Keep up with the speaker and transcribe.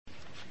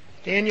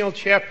Daniel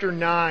chapter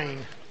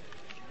 9.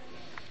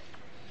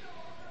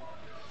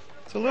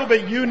 It's a little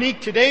bit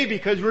unique today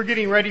because we're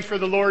getting ready for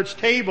the Lord's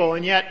table,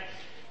 and yet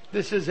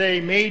this is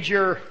a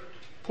major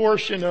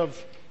portion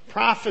of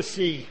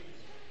prophecy.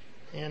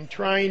 And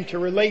trying to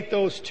relate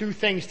those two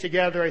things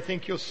together, I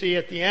think you'll see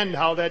at the end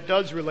how that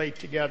does relate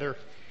together.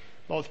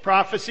 Both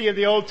prophecy of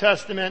the Old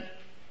Testament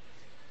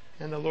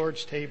and the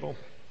Lord's table.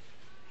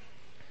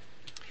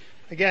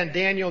 Again,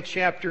 Daniel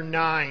chapter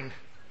 9.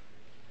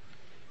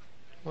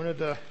 One of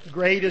the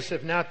greatest,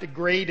 if not the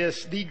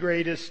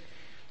greatest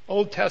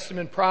Old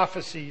Testament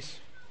prophecies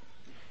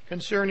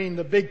concerning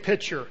the big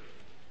picture.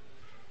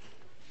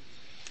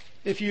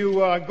 If you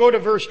go to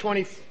verse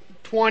 20,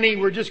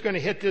 we're just going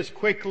to hit this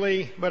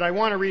quickly, but I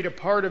want to read a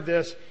part of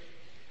this.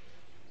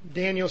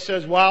 Daniel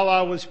says, while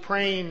I was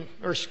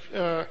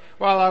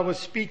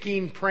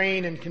speaking,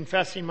 praying, and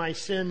confessing my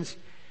sins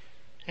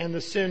and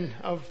the sin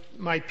of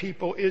my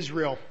people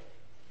Israel.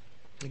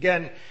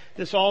 Again,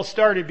 this all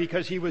started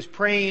because he was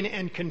praying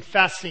and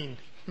confessing.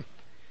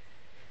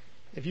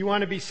 If you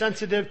want to be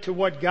sensitive to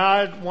what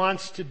God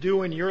wants to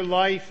do in your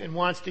life and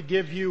wants to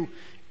give you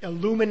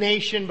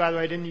illumination, by the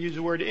way, I didn't use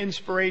the word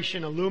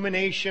inspiration,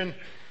 illumination.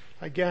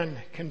 Again,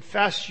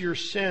 confess your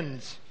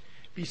sins.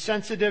 Be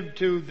sensitive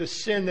to the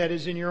sin that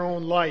is in your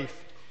own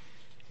life.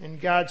 And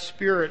God's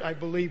Spirit, I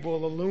believe,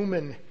 will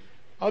illumine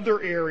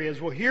other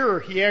areas. Well, here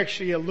he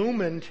actually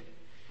illumined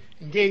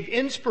and gave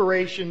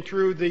inspiration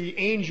through the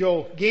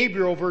angel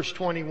Gabriel, verse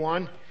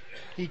 21.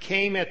 He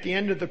came at the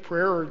end of the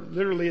prayer, or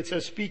literally it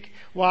says, speak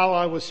while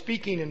I was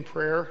speaking in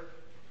prayer.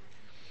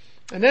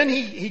 And then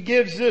he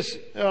gives this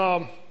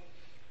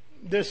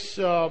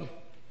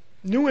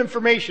new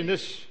information,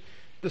 this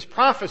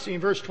prophecy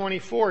in verse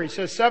 24. He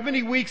says,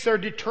 70 weeks are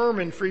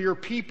determined for your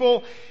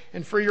people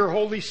and for your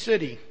holy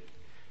city.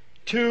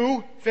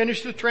 To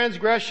finish the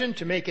transgression,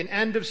 to make an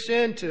end of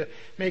sin, to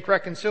make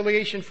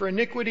reconciliation for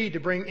iniquity, to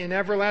bring in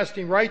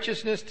everlasting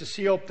righteousness, to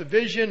seal up the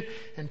vision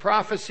and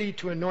prophecy,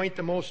 to anoint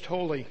the most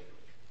holy.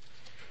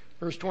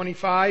 Verse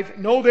 25,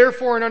 know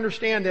therefore and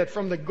understand that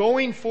from the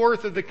going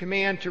forth of the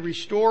command to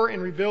restore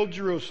and rebuild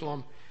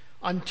Jerusalem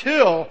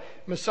until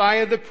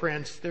Messiah the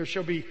Prince, there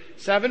shall be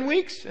 7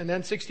 weeks and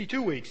then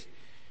 62 weeks.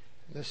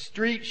 The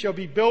street shall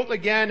be built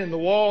again and the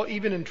wall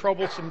even in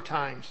troublesome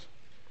times.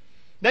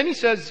 Then he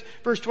says,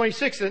 verse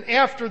 26, and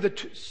after the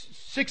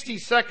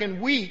 62nd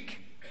week,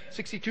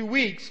 62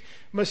 weeks,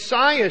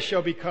 Messiah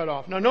shall be cut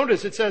off. Now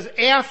notice it says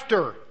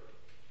after.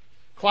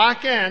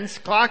 Clock ends,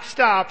 clock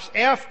stops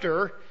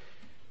after,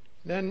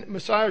 then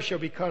Messiah shall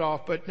be cut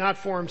off, but not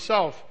for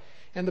himself.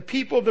 And the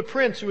people of the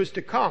prince who is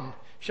to come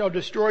shall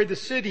destroy the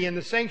city and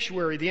the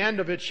sanctuary. The end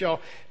of it shall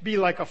be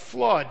like a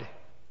flood.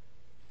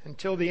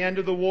 Until the end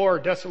of the war,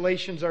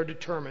 desolations are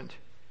determined.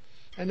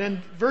 And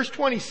then verse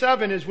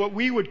 27 is what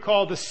we would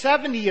call the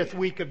 70th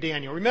week of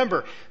Daniel.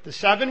 Remember, the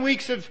 7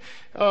 weeks have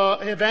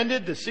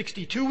ended, the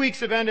 62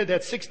 weeks have ended,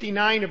 that's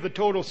 69 of the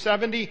total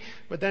 70.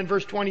 But then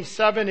verse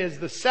 27 is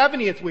the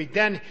 70th week.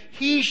 Then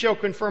he shall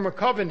confirm a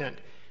covenant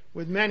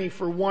with many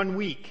for 1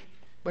 week.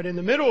 But in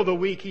the middle of the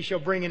week he shall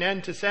bring an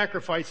end to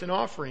sacrifice and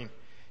offering.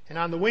 And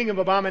on the wing of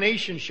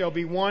abomination shall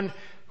be one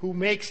who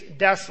makes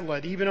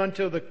desolate, even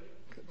until the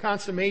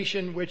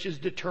consummation which is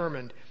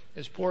determined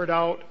is poured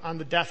out on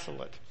the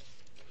desolate.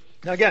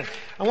 Now again,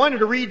 I wanted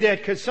to read that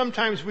because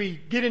sometimes we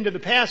get into the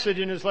passage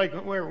and it's like,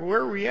 where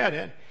are we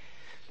at?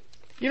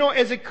 You know,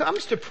 as it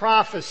comes to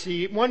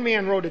prophecy, one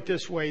man wrote it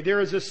this way,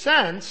 there is a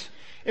sense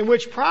in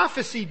which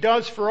prophecy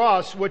does for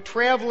us what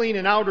traveling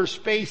in outer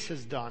space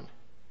has done.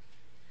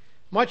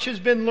 Much has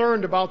been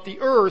learned about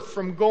the earth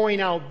from going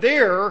out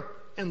there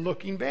and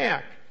looking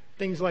back.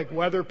 Things like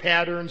weather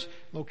patterns,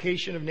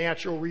 location of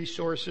natural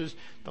resources,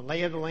 the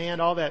lay of the land,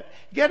 all that.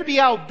 You got to be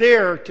out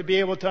there to be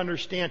able to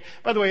understand.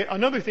 By the way,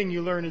 another thing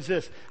you learn is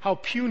this, how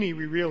puny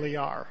we really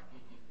are.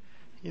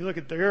 You look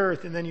at the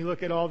earth and then you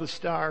look at all the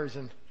stars.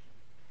 And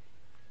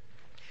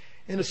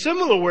in a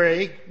similar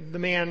way,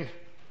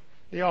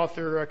 the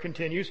author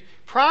continues,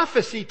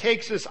 prophecy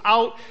takes us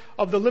out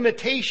of the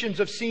limitations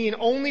of seeing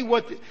only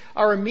what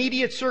our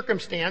immediate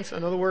circumstance,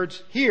 in other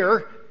words,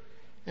 here,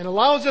 and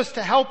allows us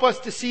to help us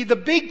to see the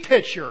big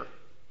picture.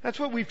 That's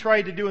what we've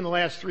tried to do in the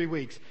last 3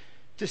 weeks.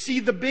 To see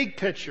the big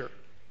picture.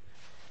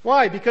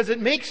 Why? Because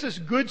it makes us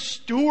good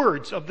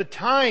stewards of the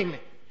time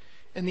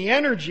and the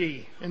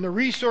energy and the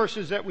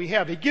resources that we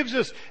have. It gives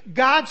us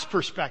God's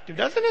perspective,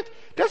 doesn't it?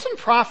 Doesn't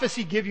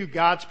prophecy give you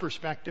God's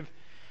perspective?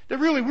 That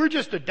really we're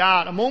just a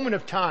dot, a moment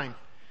of time.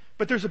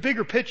 But there's a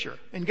bigger picture,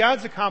 and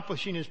God's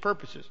accomplishing His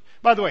purposes.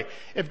 By the way,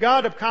 if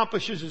God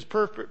accomplishes His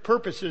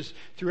purposes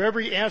through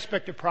every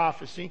aspect of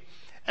prophecy,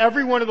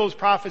 every one of those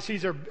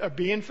prophecies are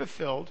being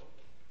fulfilled,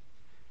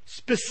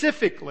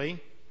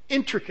 specifically,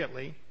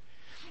 intricately.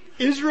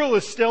 Israel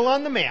is still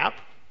on the map,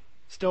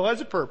 still has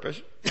a purpose.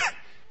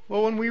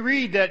 Well, when we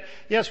read that,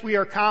 yes, we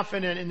are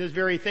confident in this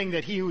very thing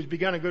that He who has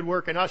begun a good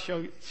work in us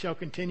shall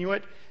continue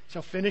it,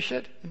 shall finish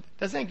it.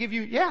 Doesn't that give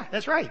you, yeah,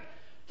 that's right.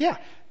 Yeah,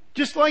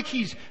 Just like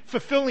he's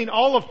fulfilling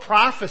all of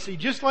prophecy,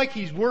 just like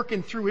he's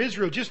working through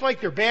Israel, just like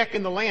they're back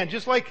in the land,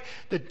 just like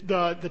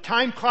the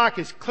time clock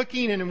is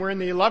clicking and we're in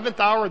the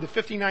 11th hour, the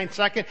 59th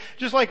second,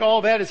 just like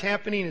all that is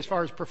happening as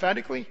far as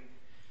prophetically,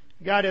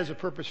 God has a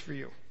purpose for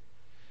you.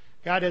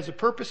 God has a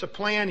purpose, a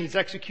plan, he's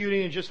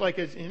executing it just like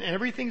and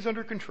everything's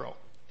under control.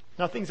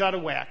 Nothing's out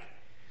of whack.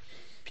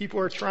 People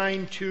are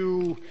trying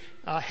to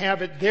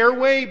have it their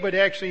way, but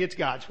actually it's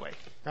God's way,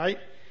 right?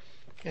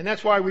 And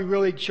that's why we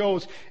really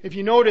chose, if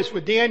you notice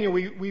with Daniel,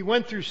 we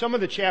went through some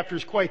of the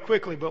chapters quite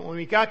quickly, but when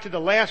we got to the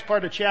last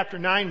part of chapter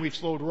 9, we've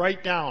slowed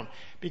right down.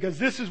 Because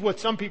this is what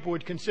some people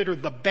would consider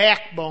the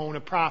backbone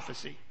of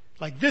prophecy.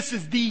 Like this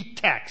is the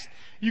text.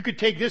 You could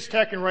take this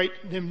text and write,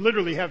 and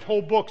literally have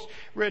whole books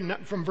written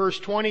from verse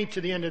 20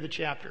 to the end of the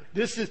chapter.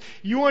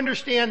 You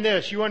understand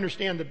this, you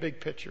understand the big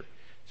picture.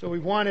 So we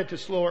wanted to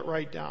slow it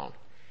right down.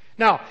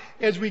 Now,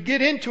 as we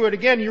get into it,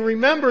 again, you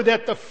remember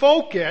that the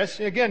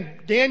focus, again,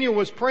 Daniel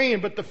was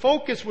praying, but the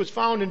focus was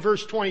found in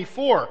verse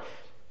 24.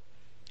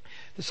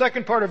 The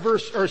first part of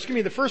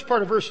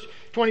verse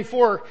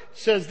 24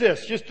 says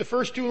this, just the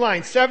first two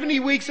lines. 70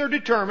 weeks are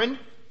determined.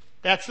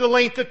 That's the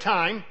length of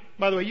time.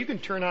 By the way, you can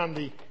turn on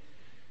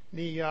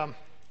the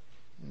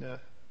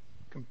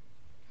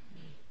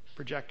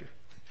projector.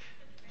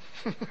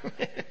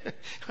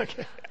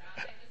 Okay.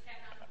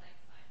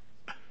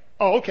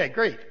 Oh, okay,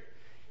 great.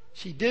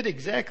 She did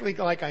exactly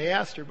like I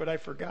asked her, but I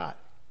forgot.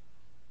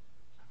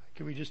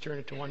 Can we just turn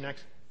it to one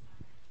next?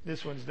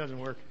 This one doesn't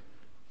work.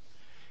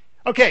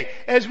 Okay,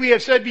 as we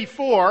have said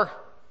before,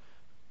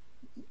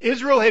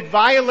 Israel had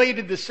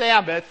violated the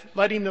Sabbath,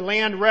 letting the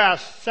land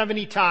rest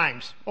 70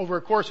 times over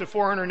a course of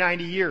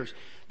 490 years.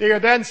 They are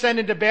then sent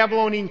into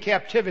Babylonian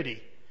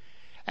captivity.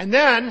 And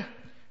then,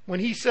 when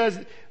he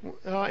says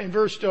in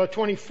verse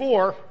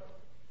 24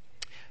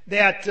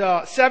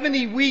 that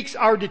 70 weeks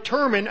are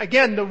determined,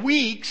 again, the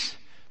weeks,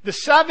 the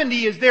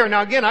 70 is there.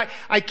 Now again,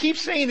 I keep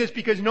saying this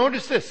because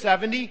notice this,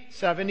 70,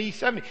 70,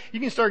 70. You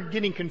can start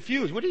getting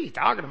confused. What are you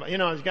talking about?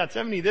 He's got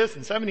 70 this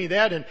and 70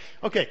 that. And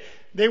okay,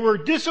 they were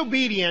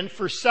disobedient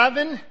for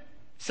 7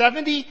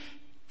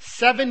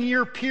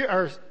 year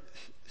periods.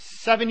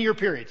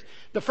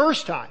 The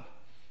first time,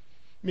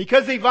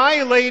 because they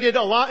violated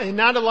and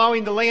not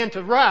allowing the land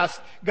to rest,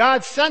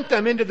 God sent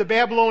them into the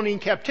Babylonian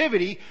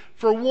captivity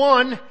for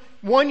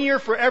one year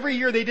for every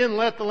year they didn't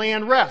let the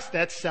land rest.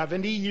 That's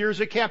 70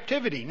 years of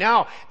captivity.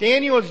 Now,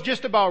 Daniel is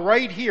just about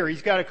right here.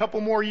 He's got a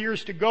couple more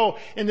years to go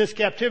in this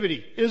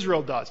captivity.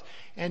 Israel does.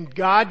 And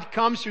God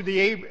comes through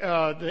the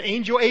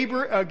angel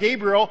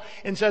Gabriel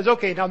and says,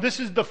 okay, now this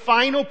is the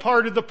final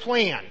part of the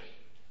plan.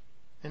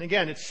 And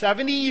again, it's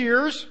 70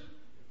 years.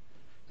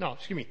 No,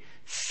 excuse me.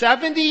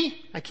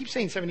 70, I keep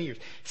saying 70 years.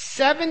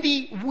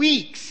 70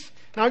 weeks.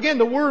 Now again,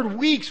 the word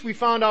weeks we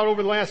found out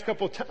over the last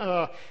couple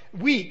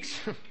weeks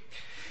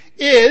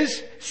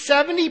is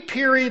 70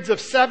 periods of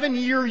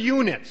 7-year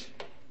units.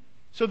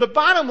 So the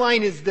bottom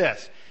line is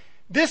this.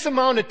 This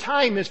amount of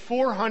time is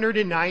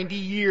 490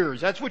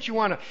 years. That's what you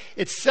want to...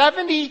 It's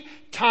 70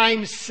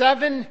 times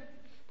 7-year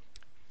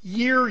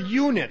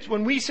units.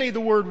 When we say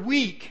the word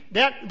week,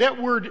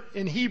 that word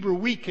in Hebrew,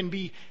 week, can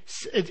be...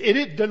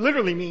 It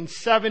literally means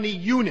 70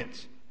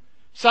 units.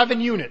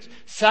 7 units.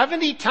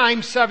 70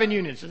 times 7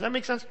 units. Does that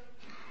make sense?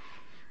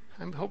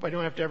 I hope I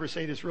don't have to ever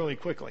say this really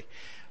quickly.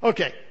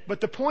 Okay,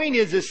 but the point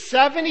is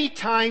 70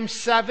 times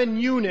 7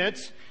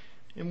 units,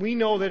 and we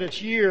know that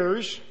it's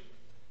years.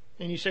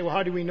 And you say, well,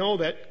 how do we know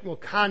that? Well,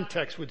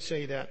 context would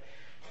say that.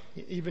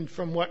 Even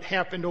from what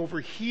happened over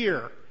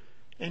here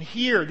and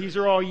here, these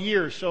are all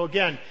years. So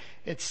again,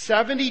 it's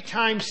 70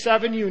 times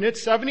 7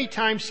 units, 70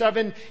 times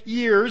 7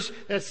 years,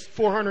 that's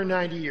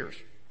 490 years.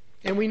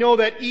 And we know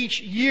that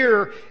each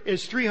year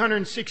is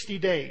 360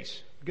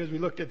 days, because we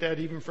looked at that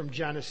even from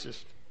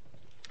Genesis.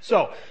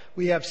 So,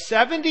 we have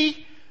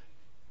 70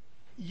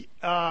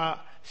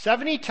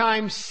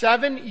 times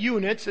 7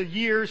 units of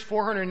years,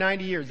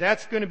 490 years.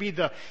 That's going to be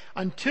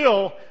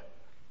until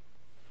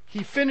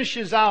he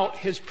finishes out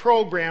his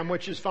program,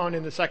 which is found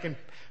in the second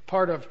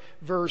part of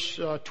verse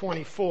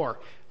 24.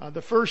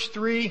 The first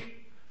 3,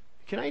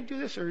 can I do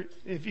this? Or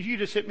if you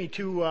just hit me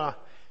to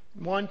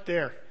 1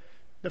 there.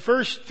 The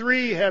first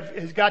 3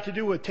 has got to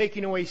do with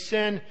taking away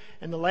sin,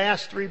 and the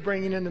last 3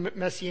 bringing in the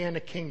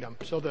Messianic kingdom.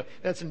 So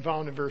that's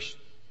found in verse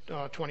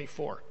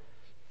 24.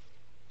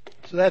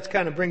 So that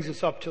kind of brings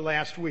us up to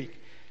last week.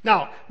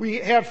 Now, we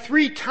have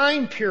 3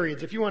 time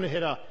periods, if you want to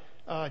hit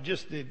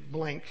just the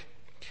blank.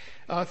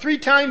 3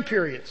 time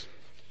periods.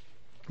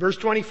 Verse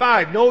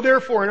 25, know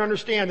therefore and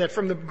understand that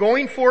from the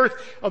going forth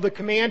of the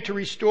command to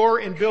restore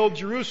and build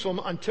Jerusalem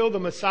until the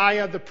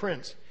Messiah the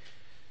Prince.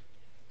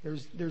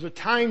 There's a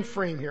time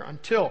frame here,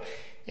 until.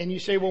 And you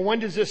say, well, when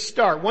does this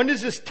start? When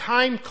does this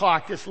time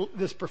clock,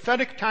 this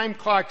prophetic time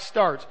clock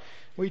starts?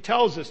 Well, he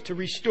tells us to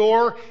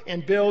restore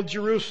and build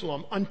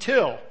Jerusalem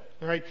until.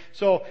 All right,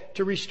 so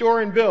to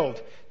restore and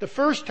build. The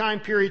first time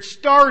period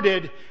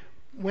started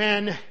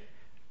when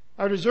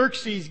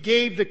Artaxerxes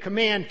gave the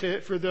command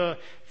for the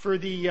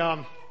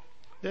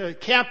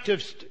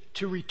captives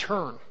to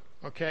return.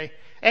 Okay,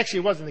 Actually,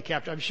 it wasn't the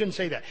captain. I shouldn't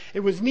say that.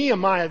 It was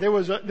Nehemiah. There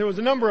was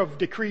a number of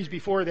decrees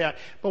before that.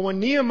 But when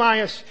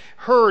Nehemiah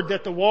heard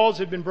that the walls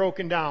had been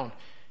broken down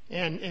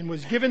and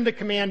was given the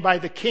command by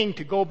the king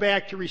to go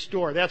back to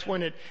restore, that's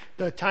when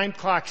the time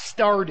clock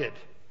started.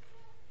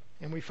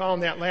 And we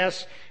found that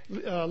last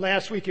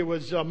week. It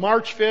was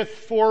March 5th,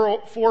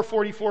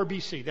 444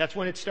 BC. That's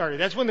when it started.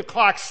 That's when the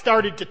clock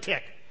started to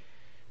tick.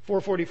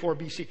 444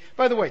 BC.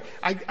 By the way,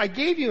 I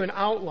gave you an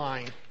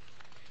outline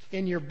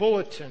in your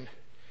bulletin,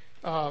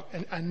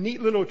 a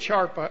neat little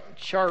chart by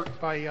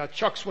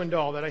Chuck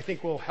Swindoll that I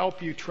think will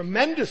help you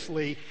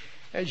tremendously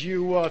as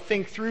you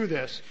think through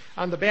this.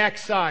 On the back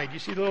side, you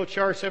see the little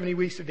chart, 70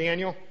 weeks of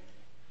Daniel?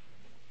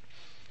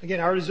 Again,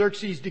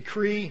 Artaxerxes'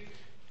 decree.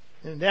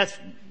 And that's,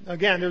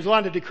 again, there's a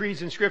lot of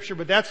decrees in Scripture,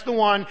 but that's the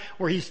one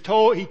where he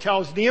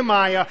tells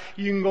Nehemiah,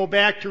 you can go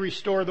back to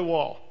restore the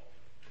wall.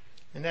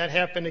 And that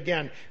happened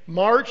again,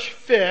 March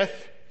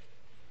 5th,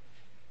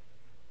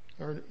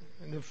 or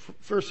the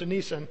first of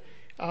Nisan,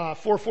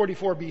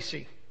 444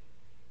 BC.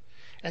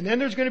 And then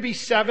there's going to be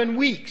 7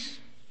 weeks.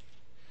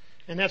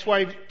 And that's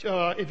why,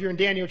 if you're in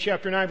Daniel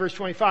chapter 9, verse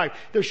 25,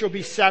 there shall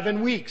be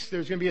 7 weeks.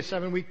 There's going to be a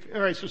 7 week,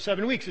 alright, so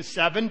 7 weeks is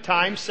 7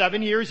 times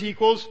 7 years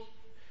equals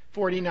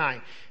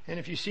 49. And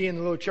if you see in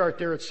the little chart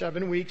there, it's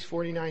 7 weeks,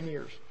 49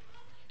 years.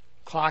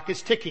 Clock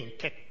is ticking.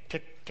 Tick,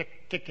 tick, tick,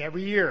 tick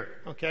every year.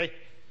 Okay?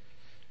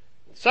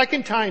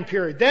 Second time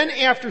period. Then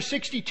after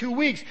 62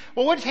 weeks,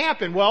 well, what's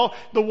happened? Well,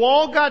 the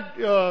wall got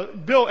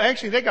built.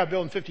 Actually, they got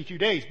built in 52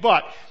 days.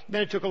 But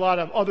then it took a lot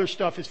of other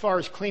stuff as far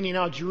as cleaning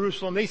out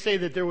Jerusalem. They say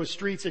that there was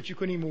streets that you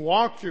couldn't even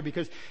walk through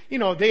because,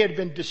 they had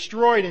been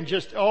destroyed and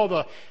just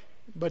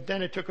but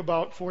then it took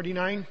about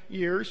 49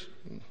 years.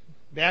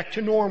 Back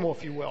to normal,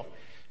 if you will.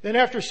 Then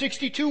after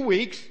 62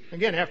 weeks,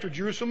 again, after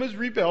Jerusalem is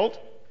rebuilt,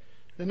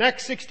 the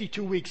next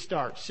 62 weeks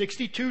start.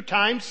 62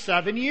 times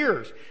 7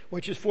 years,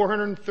 which is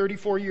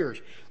 434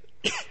 years.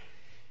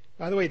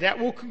 By the way, that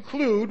will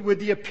conclude with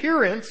the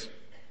appearance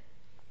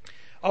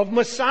of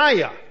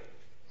Messiah.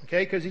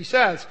 Okay, because he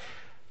says,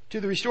 to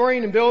the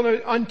restoring and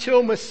building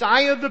until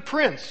Messiah the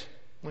Prince.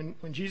 When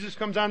Jesus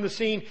comes on the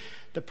scene,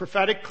 the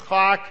prophetic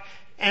clock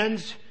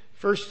ends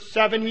first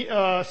 7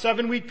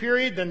 week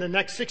period, then the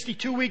next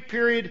 62 week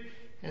period,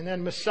 and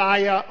then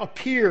Messiah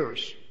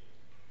appears.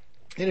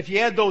 And if you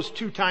add those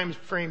 2 time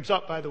frames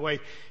up, by the way,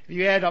 if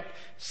you add up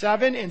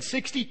 7 and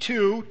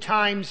 62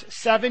 times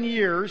 7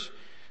 years,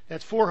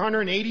 that's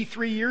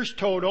 483 years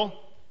total.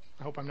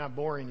 I hope I'm not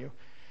boring you.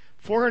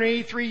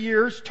 483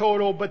 years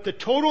total, but the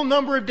total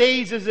number of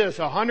days is this,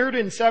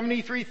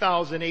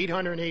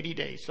 173,880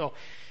 days. So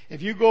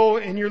if you go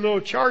in your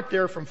little chart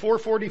there from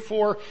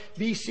 444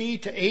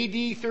 BC to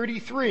AD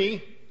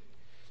 33,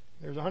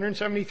 there's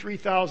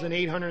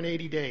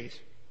 173,880 days.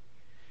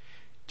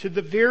 To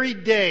the very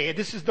day,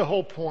 this is the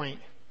whole point,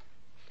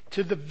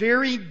 to the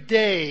very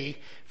day,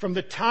 from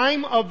the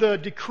time of the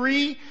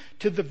decree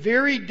to the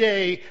very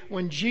day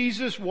when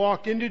Jesus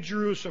walked into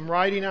Jerusalem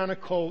riding on a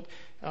colt,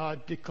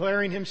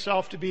 declaring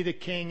himself to be the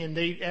king, and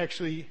they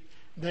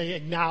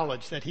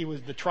acknowledged that he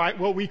was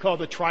what we call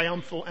the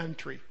triumphal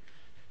entry.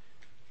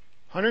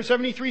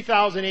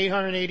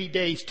 173,880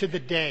 days to the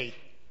day.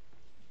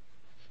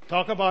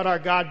 Talk about our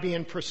God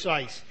being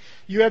precise.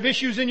 You have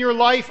issues in your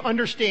life,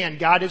 understand,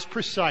 God is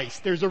precise.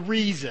 There's a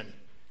reason.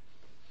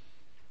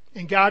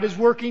 And God is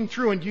working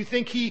through. And do you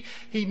think He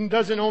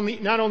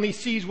not only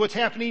sees what's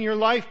happening in your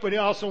life, but He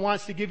also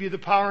wants to give you the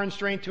power and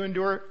strength to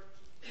endure it?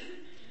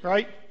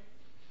 Right?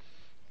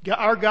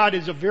 Our God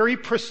is a very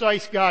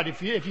precise God.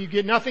 If you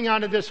get nothing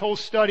out of this whole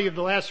study of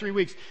the last 3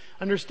 weeks,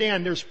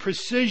 understand there's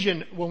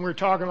precision when we're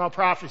talking about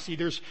prophecy.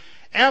 There's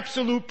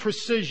absolute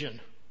precision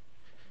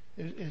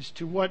as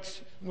to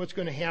what's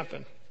going to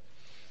happen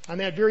on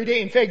that very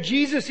day. In fact,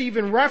 Jesus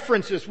even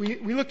references, we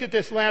looked at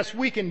this last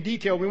week in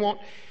detail, we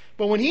won't,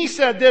 but when He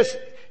said this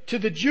to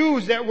the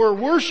Jews that were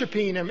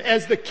worshiping Him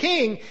as the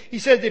King, He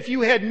said, if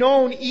you had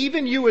known,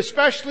 even you,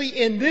 especially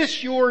in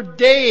this your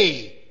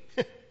day.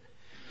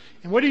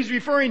 And what He's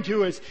referring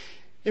to is,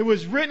 it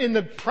was written in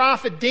the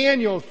prophet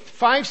Daniel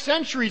 5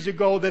 centuries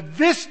ago that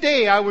this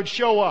day I would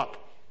show up.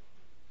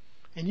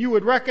 And you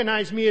would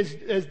recognize me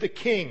as the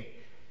King.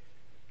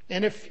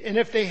 And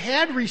if they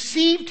had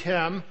received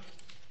Him,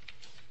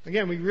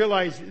 again, we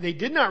realize they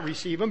did not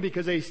receive Him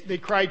because they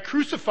cried,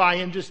 crucify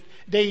Him just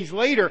days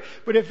later.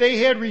 But if they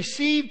had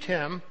received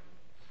Him,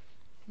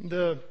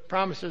 the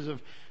promises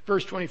of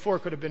verse 24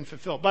 could have been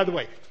fulfilled. By the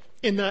way,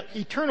 in the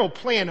eternal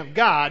plan of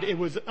God, it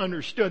was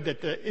understood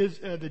that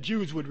the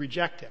Jews would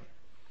reject Him.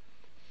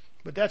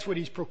 But that's what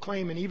He's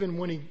proclaiming even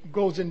when He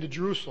goes into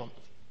Jerusalem.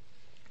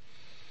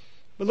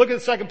 But look at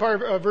the second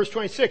part of verse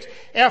 26.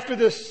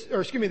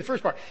 The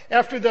first part.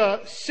 After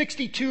the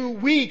 62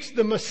 weeks,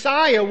 the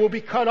Messiah will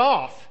be cut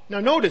off.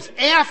 Now notice,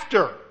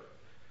 after.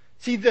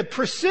 See, the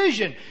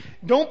precision.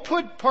 Don't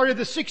put part of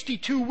the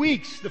 62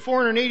 weeks, the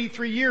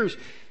 483 years,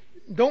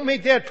 don't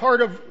make that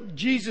part of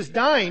Jesus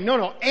dying.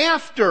 No,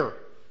 after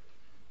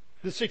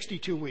the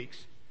 62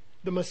 weeks,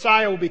 the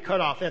Messiah will be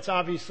cut off. That's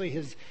obviously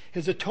His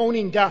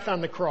atoning death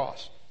on the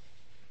cross.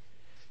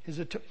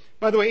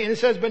 By the way, and it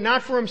says, but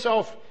not for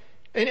himself.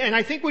 And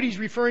I think what he's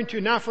referring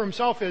to, not for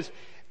himself, is,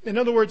 in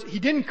other words, he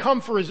didn't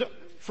come for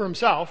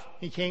himself.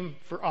 He came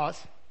for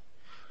us.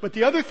 But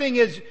the other thing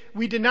is,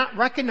 we did not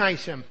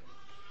recognize him.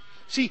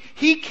 See,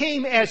 he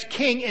came as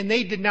king and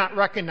they did not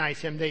recognize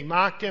him. They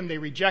mocked him. They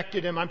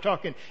rejected him. I'm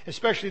talking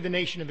especially the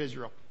nation of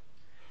Israel.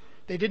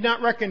 They did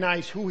not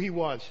recognize who he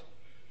was.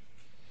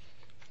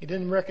 He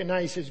didn't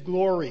recognize his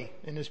glory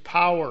and his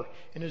power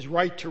and his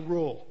right to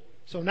rule.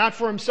 So not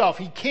for himself.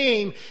 He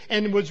came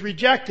and was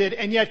rejected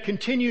and yet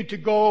continued to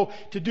go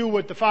to do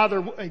what the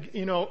Father,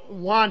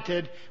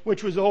 wanted,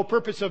 which was the whole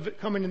purpose of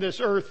coming to this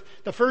earth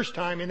the first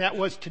time, and that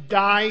was to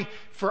die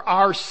for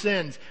our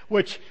sins,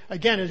 which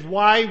again is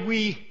why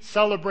we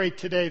celebrate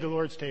today the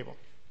Lord's table.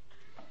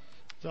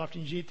 As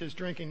often as you eat this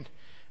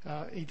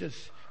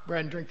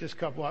bread and drink this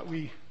cup, what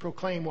we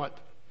proclaim what?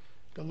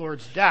 The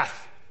Lord's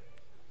death.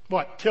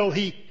 What? Till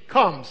he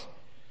comes.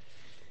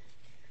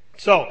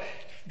 So,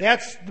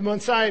 that's the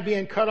Messiah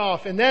being cut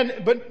off.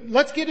 But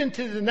let's get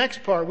into the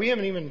next part. We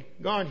haven't even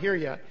gone here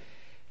yet.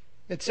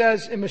 It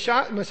says,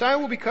 Messiah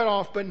will be cut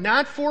off, but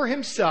not for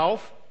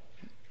himself.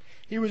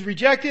 He was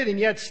rejected and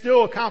yet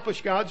still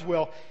accomplished God's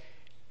will.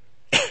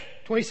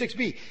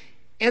 26b.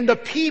 And the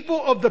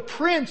people of the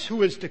prince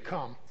who is to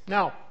come.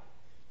 Now,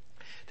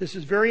 this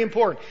is very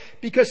important.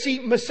 Because see,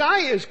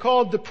 Messiah is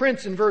called the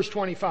prince in verse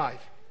 25.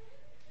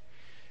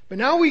 But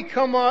now we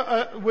come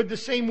with the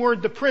same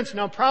word, the prince.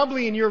 Now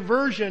probably in your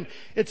version,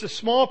 it's a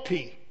small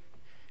p.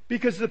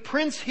 Because the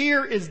prince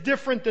here is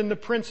different than the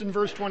prince in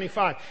verse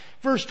 25.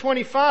 Verse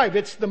 25,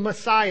 it's the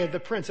Messiah, the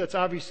prince. That's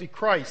obviously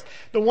Christ.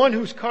 The one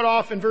who's cut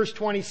off in verse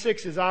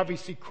 26 is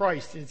obviously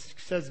Christ. It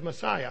says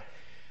Messiah.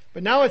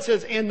 But now it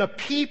says, and the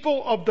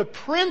people of the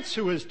prince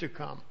who is to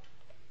come.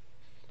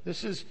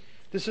 This is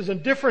a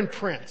different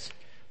prince.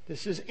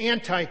 This is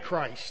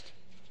Antichrist.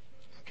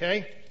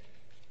 Okay?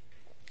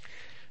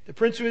 The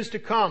prince who is to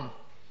come.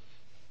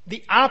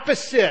 The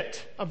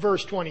opposite of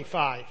verse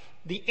 25.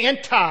 The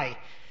anti.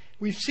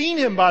 We've seen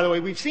him, by the way.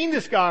 We've seen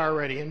this guy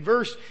already. In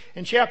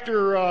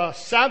chapter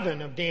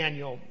 7 of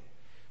Daniel.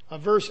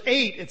 Verse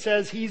 8, it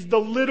says he's the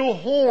little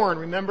horn.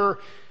 Remember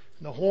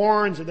the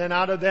horns, and then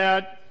out of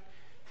that,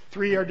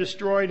 3 are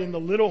destroyed in the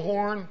little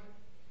horn.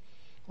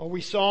 Well,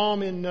 we saw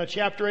him in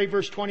chapter 8,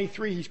 verse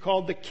 23. He's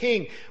called the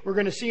king. We're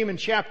going to see him in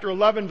chapter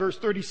 11, verse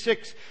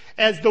 36,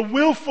 as the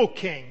willful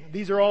king.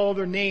 These are all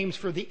other names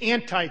for the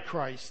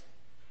Antichrist,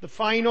 the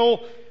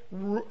final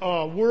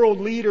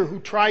world leader who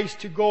tries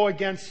to go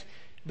against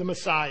the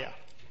Messiah.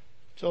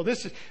 So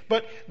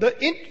but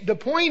the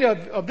point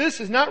of this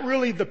is not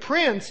really the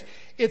prince.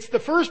 It's the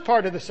first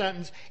part of the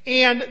sentence,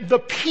 and the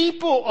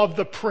people of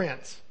the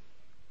prince.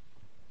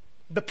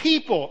 The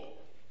people.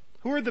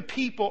 Who are the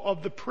people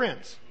of the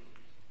prince?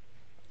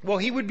 Well,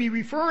 he would be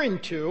referring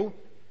to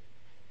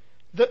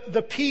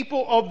the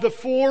people of the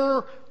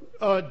 4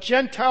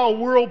 Gentile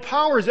world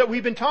powers that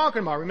we've been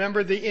talking about.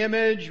 Remember the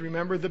image,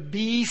 remember the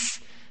beasts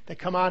that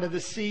come out of the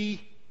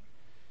sea.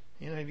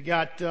 You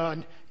got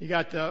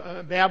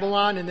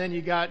Babylon, and then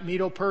you got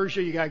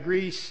Medo-Persia, you got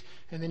Greece,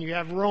 and then you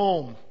have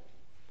Rome.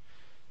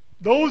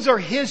 Those are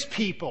his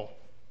people,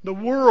 the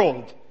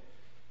world,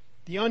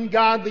 the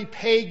ungodly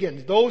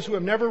pagans, those who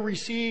have never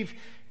received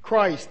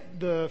Christ,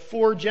 the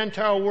 4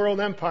 Gentile world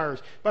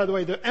empires. By the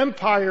way, the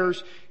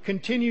empires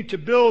continue to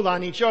build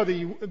on each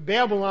other.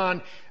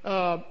 Babylon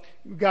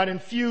got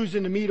infused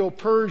into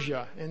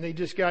Medo-Persia, and they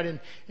just got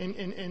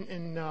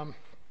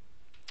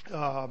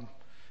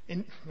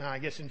I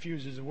guess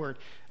infused is the word.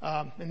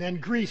 And then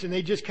Greece, and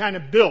they just kind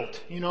of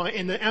built,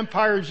 and the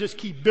empires just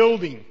keep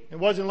building. It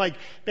wasn't like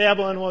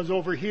Babylon was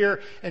over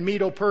here and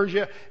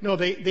Medo-Persia. No,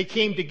 they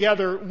came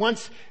together.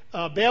 Once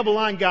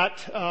Babylon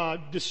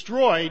got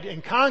destroyed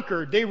and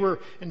conquered, they were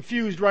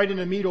infused right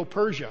into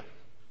Medo-Persia.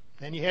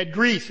 Then you had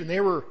Greece, and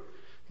they were,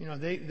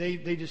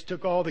 they just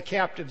took all the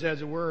captives,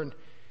 as it were.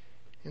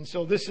 And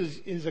so this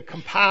is a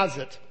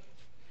composite.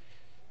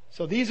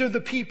 So these are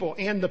the people,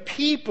 and the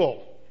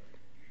people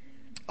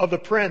of the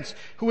prince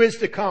who is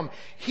to come.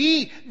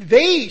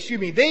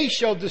 They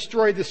shall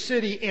destroy the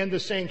city and the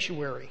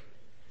sanctuary.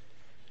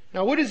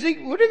 Now what are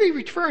they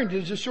referring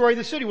to destroy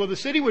the city? Well, the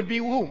city would be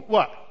whom?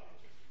 What?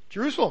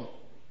 Jerusalem,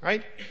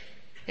 right?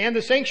 And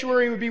the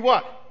sanctuary would be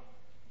what?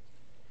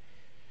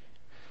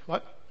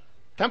 What?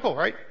 Temple,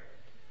 right?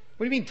 What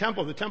do you mean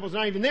temple? The temple's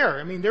not even there.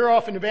 I mean, they're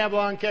off into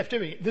Babylon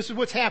captivity. This is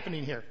what's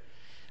happening here.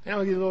 I know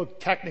I'll get a little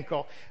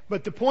technical,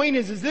 but the point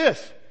is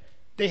this.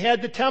 They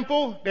had the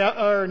temple,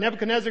 or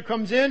Nebuchadnezzar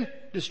comes in,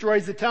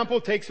 destroys the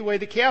temple, takes away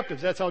the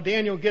captives. That's how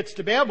Daniel gets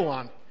to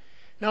Babylon.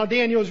 Now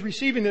Daniel is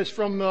receiving this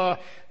from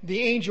the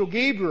angel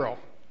Gabriel.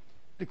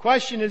 The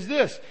question is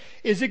this: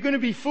 is it going to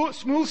be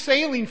smooth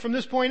sailing from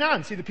this point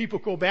on? See, the people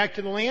go back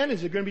to the land.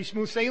 Is it going to be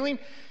smooth sailing?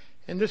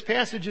 And this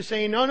passage is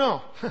saying,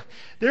 no.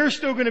 There's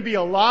still going to be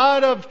a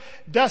lot of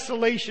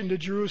desolation to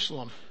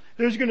Jerusalem.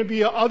 There's going to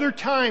be other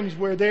times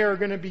where they are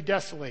going to be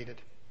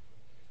desolated.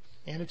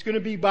 And it's going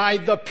to be by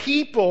the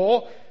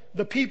people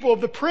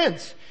of the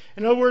prince.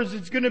 In other words,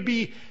 it's going to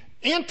be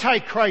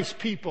Antichrist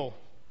people.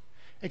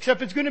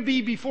 Except it's going to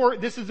be before,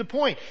 this is the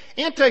point.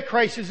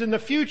 Antichrist is in the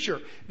future.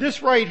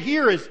 This right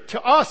here is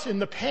to us in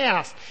the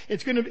past.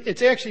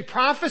 It's actually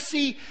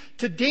prophecy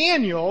to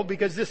Daniel,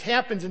 because this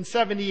happens in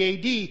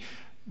 70 AD.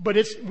 But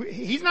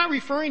he's not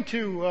referring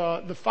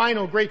to the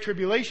final great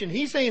tribulation.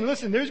 He's saying,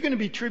 listen, there's going to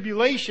be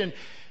tribulation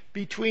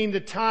between the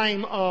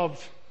time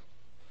of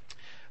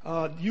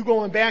you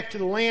going back to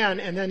the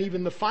land and then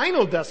even the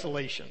final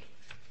desolation.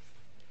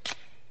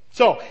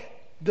 So,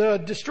 the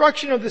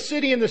destruction of the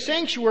city and the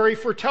sanctuary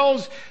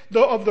foretells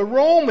of the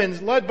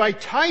Romans led by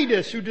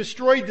Titus, who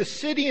destroyed the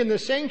city and the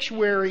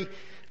sanctuary,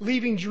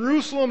 leaving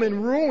Jerusalem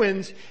in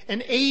ruins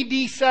in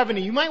AD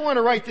 70. You might want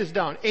to write this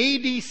down.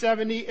 AD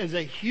 70 is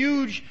a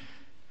huge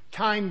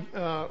time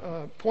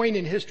point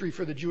in history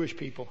for the Jewish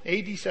people.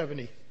 AD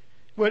 70.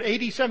 What,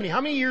 AD 70?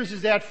 How many years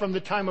is that from the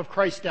time of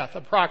Christ's death,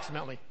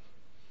 approximately?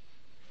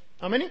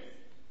 How many?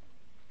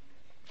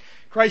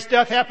 Christ's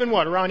death happened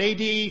what? Around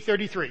AD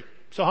 33.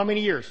 So how many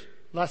years?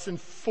 Less than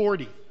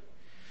 40.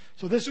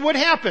 So this is what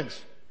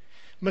happens.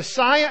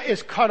 Messiah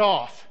is cut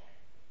off.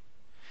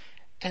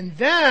 And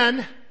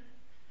then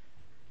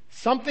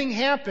something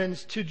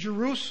happens to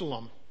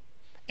Jerusalem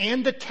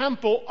and the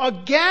temple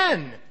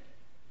again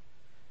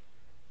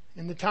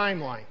in the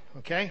timeline.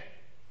 Okay?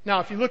 Now,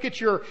 if you look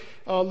at your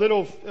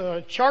little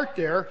chart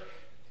there,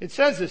 it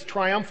says this: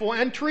 triumphal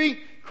entry,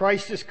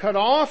 Christ is cut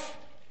off,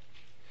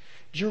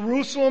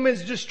 Jerusalem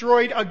is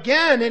destroyed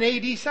again in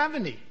AD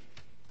 70.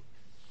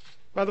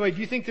 By the way,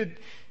 do you think that,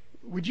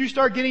 would you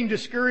start getting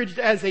discouraged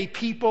as a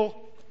people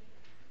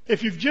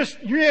if you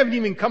haven't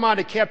even come out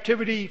of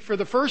captivity for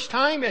the first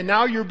time and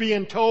now you're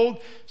being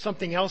told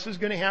something else is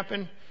going to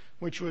happen,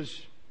 which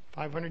was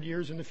 500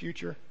 years in the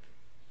future?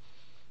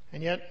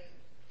 And yet,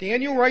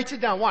 Daniel writes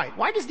it down. Why?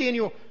 Why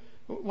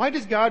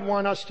does God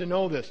want us to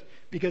know this?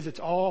 Because it's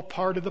all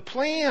part of the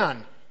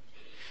plan.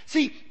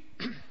 See,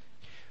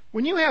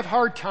 when you have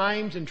hard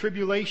times and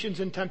tribulations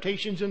and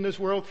temptations in this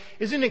world,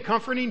 isn't it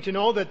comforting to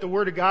know that the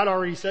Word of God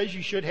already says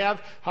you should have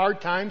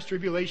hard times,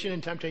 tribulation,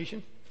 and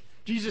temptation?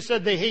 Jesus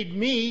said they hate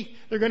me,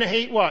 they're going to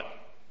hate what?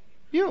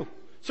 You.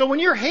 So when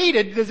you're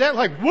hated, is that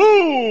like,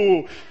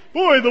 whoa,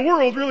 boy, the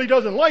world really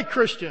doesn't like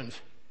Christians?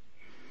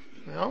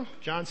 Well,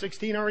 John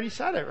 16 already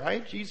said it,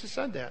 right? Jesus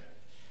said that.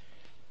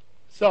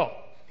 So,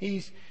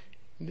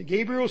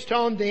 Gabriel's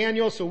telling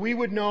Daniel so we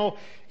would know,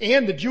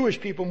 and the Jewish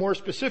people more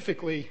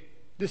specifically,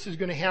 this is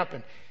going to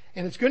happen.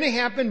 And it's going to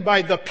happen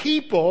by the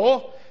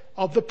people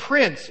of the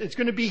prince. It's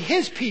going to be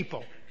his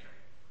people.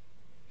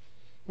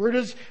 Where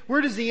does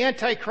the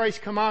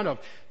Antichrist come out of?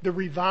 The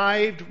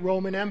revived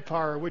Roman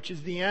Empire, which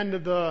is the end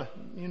of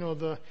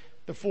the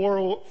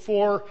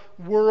four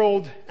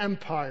world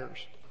empires.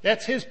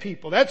 That's his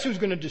people. That's who's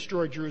going to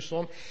destroy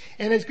Jerusalem.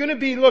 And it's going to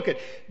be, look at,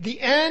 the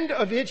end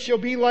of it shall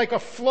be like a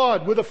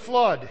flood, with a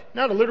flood.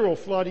 Not a literal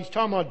flood, he's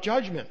talking about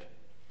judgment.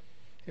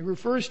 It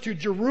refers to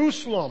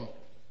Jerusalem,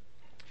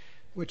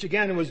 which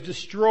again was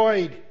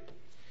destroyed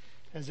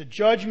as a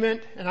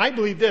judgment. And I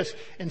believe this: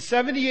 in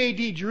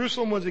 70 AD,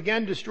 Jerusalem was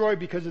again destroyed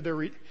because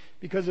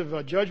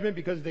of judgment,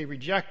 because they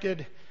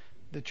rejected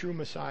the true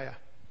Messiah.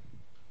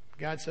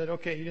 God said,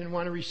 okay, you didn't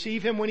want to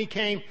receive him when he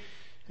came,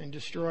 and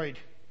destroyed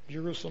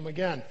Jerusalem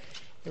again.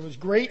 There was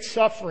great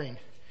suffering.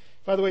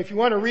 By the way, if you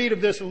want to read of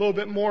this a little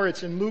bit more,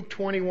 it's in Luke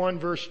 21,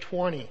 verse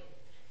 20.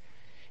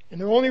 And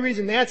the only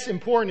reason that's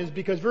important is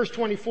because verse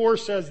 24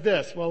 says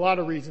this. Well, a lot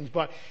of reasons,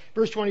 but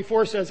verse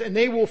 24 says, and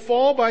they will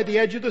fall by the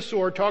edge of the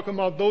sword, talking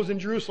about those in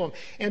Jerusalem,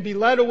 and be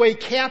led away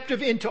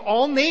captive into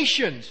all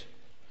nations.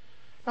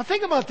 Now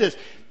think about this.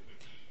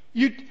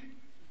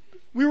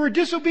 We were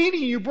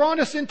disobedient. You brought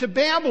us into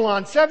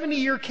Babylon,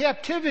 70-year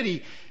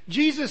captivity.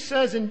 Jesus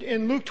says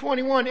in Luke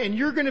 21, and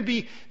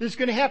this is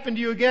going to happen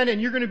to you again,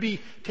 and you're going to be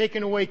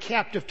taken away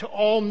captive to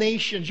all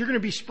nations. You're going to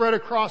be spread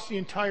across the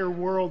entire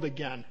world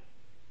again.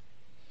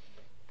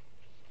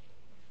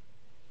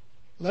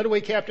 Led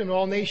away captive to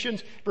all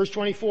nations, verse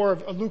 24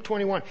 of Luke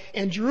 21.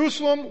 And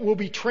Jerusalem will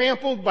be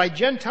trampled by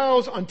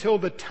Gentiles until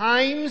the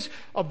times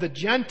of the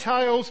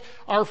Gentiles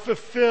are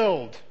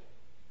fulfilled.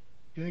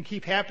 It's going to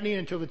keep happening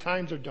until the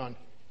times are done.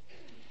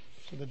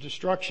 So the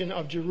destruction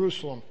of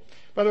Jerusalem.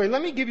 By the way,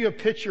 let me give you a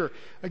picture.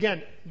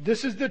 Again,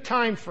 this is the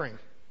time frame.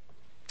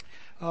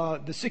 The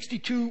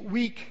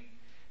 62-week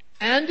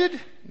ended.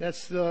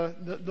 That's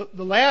the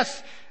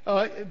last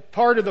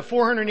part of the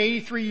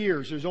 483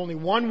 years. There's only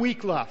 1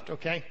 week left,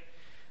 okay?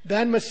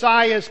 Then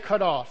Messiah is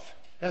cut off.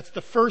 That's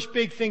the first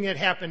big thing that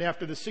happened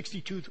after the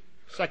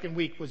 62nd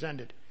week was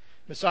ended.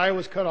 Messiah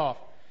was cut off.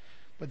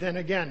 But then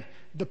again,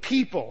 the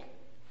people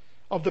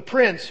of the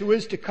prince who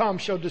is to come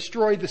shall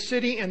destroy the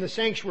city and the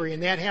sanctuary.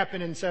 And that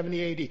happened in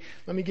 70 AD.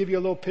 Let me give you a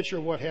little picture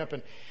of what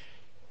happened.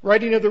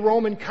 Writing of the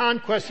Roman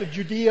conquest of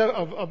Judea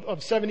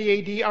of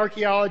 70 AD,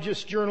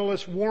 archaeologist,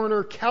 journalist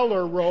Warner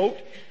Keller wrote,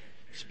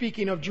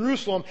 speaking of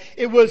Jerusalem,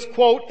 it was,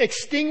 quote,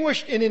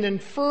 extinguished in an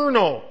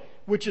inferno,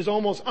 which is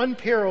almost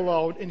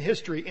unparalleled in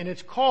history, and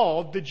it's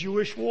called the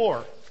Jewish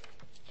War.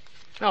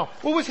 Now,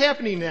 what was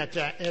happening at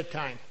that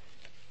time?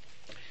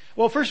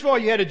 Well, first of all,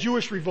 you had a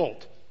Jewish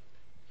revolt.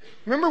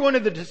 Remember one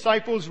of the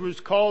disciples was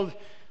called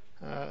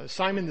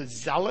Simon the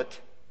Zealot.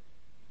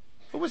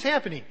 What was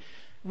happening?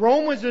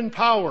 Rome was in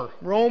power.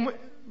 Rome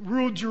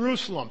ruled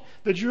Jerusalem.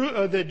 The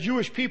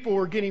Jewish people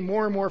were getting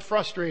more and more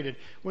frustrated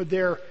with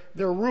their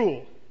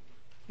rule.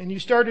 And you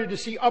started to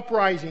see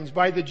uprisings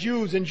by the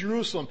Jews in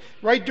Jerusalem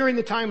right during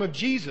the time of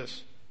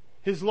Jesus.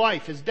 His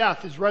life, his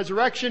death, his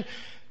resurrection.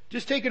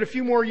 Just take it a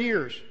few more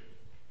years.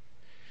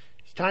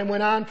 As time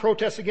went on,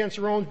 protests against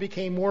the Romans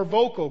became more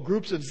vocal.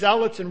 Groups of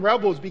zealots and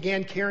rebels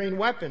began carrying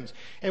weapons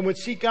and would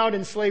seek out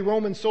and slay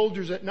Roman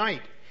soldiers at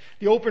night.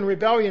 The open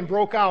rebellion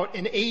broke out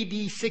in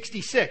AD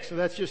 66, so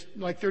that's just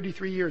like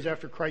 33 years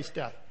after Christ's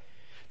death.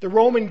 The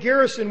Roman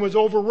garrison was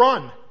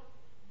overrun.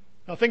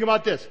 Now think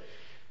about this.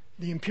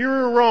 The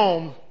Imperial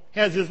Rome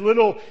has this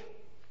little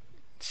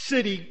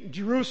city,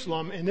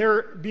 Jerusalem, and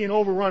they're being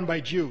overrun by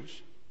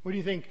Jews. What do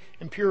you think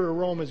Imperial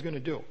Rome is going to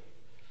do?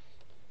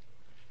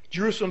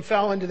 Jerusalem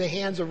fell into the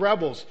hands of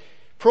rebels.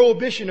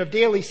 Prohibition of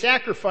daily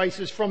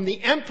sacrifices from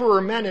the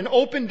emperor meant an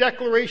open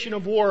declaration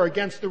of war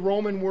against the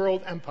Roman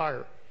world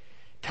empire.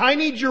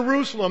 Tiny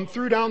Jerusalem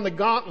threw down the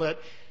gauntlet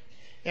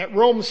at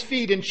Rome's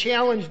feet and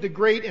challenged the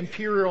great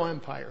imperial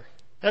empire.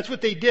 That's what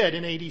they did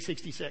in AD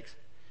 66.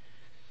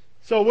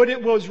 So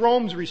what was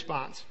Rome's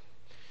response?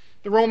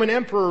 The Roman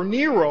Emperor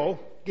Nero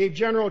gave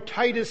General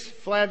Titus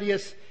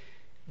Flavius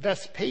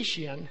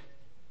Vespasian,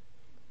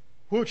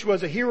 which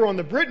was a hero in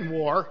the Britain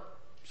War,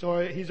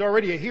 so he's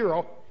already a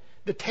hero,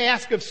 the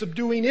task of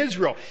subduing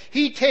Israel.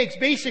 He takes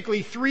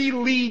basically 3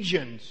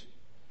 legions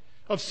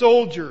of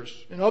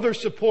soldiers and other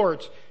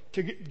supports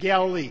to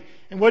Galilee.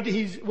 And what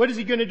is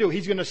he going to do?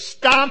 He's going to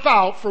stomp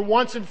out for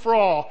once and for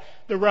all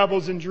the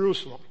rebels in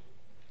Jerusalem.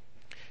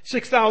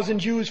 6,000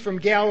 Jews from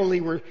Galilee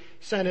were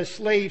sent as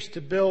slaves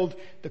to build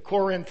the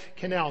Corinth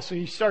Canal. So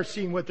you start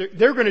seeing what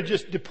they're going to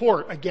just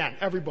deport again,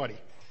 everybody.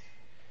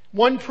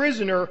 One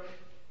prisoner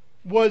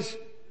was,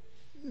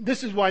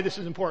 this is why this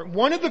is important.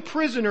 One of the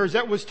prisoners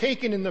that was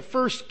taken in the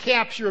first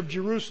capture of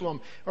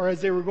Jerusalem, or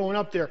as they were going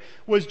up there,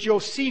 was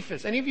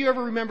Josephus. Any of you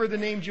ever remember the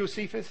name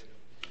Josephus?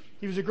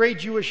 He was a great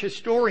Jewish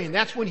historian.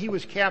 That's when he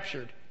was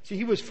captured. See,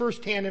 he was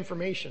first-hand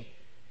information.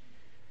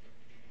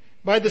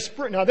 By the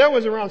spring, now that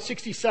was around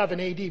 67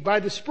 AD. By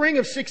the spring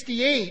of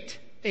 68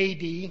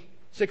 AD,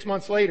 6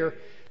 months later,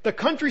 the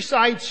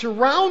countryside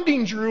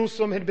surrounding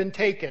Jerusalem had been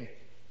taken.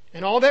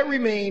 And all that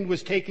remained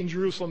was taking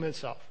Jerusalem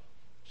itself.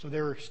 So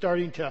they were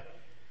starting to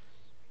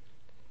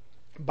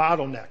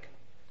bottleneck.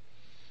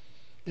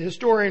 The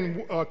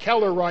historian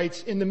Keller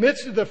writes, in the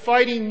midst of the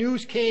fighting,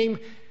 news came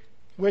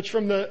which for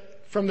the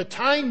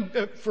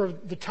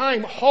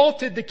time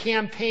halted the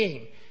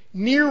campaign.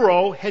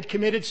 Nero had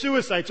committed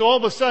suicide. So all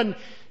of a sudden,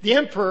 the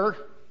emperor,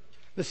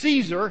 the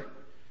Caesar,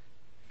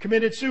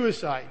 committed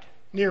suicide.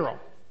 Nero.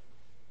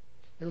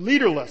 They're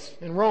leaderless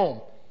in Rome.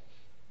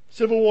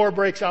 Civil war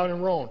breaks out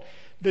in Rome.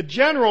 The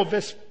general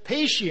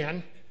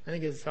Vespasian, I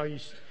think is how you,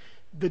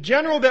 the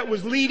general that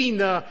was leading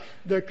to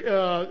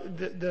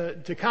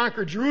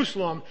conquer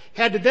Jerusalem,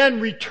 had to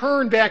then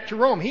return back to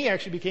Rome. He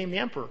actually became the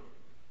emperor,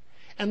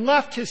 and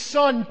left his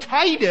son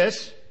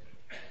Titus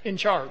in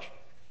charge.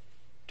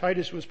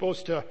 Titus was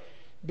supposed to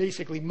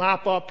basically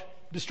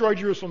destroy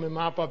Jerusalem and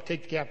mop up,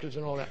 take the captives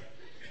and all that.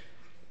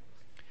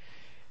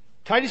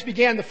 Titus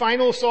began the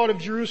final assault of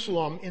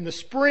Jerusalem in the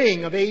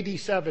spring of AD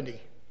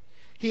 70.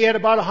 He had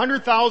about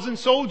 100,000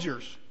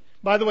 soldiers.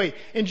 By the way,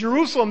 in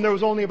Jerusalem there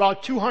was only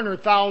about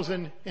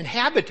 200,000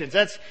 inhabitants.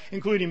 That's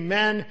including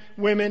men,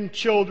 women,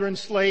 children,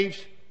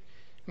 slaves.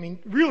 I mean,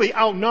 really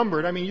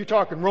outnumbered. I mean, you're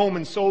talking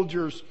Roman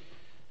soldiers,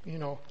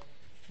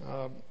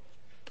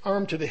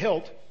 armed to the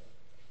hilt.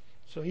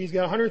 So he's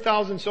got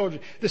 100,000 soldiers.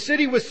 The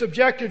city was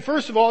subjected,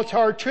 first of all, to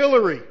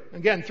artillery.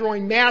 Again,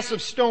 throwing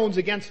massive stones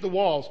against the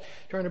walls,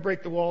 trying to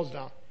break the walls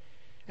down.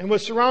 And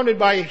was surrounded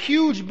by a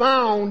huge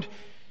mound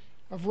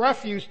of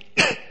refuse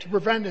to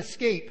prevent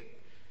escape.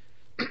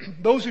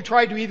 Those who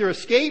tried to either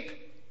escape,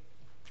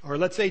 or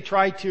let's say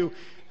tried to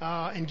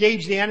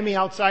engage the enemy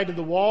outside of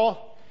the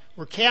wall,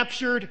 were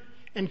captured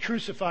and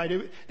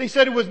crucified. They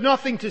said it was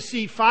nothing to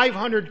see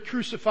 500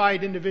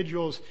 crucified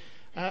individuals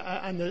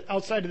on the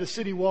outside of the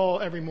city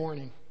wall every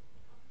morning.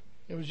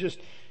 It was just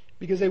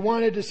because they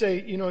wanted to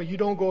say, you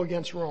don't go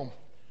against Rome.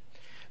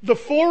 The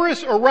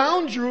forests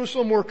around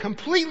Jerusalem were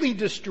completely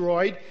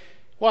destroyed.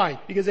 Why?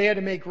 Because they had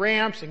to make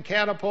ramps and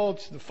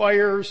catapults, the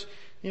fires,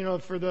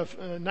 for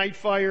the night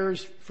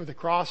fires, for the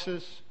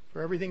crosses,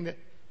 for everything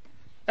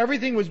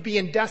everything was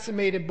being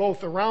decimated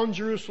both around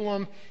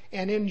Jerusalem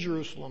and in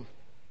Jerusalem.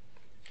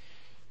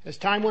 As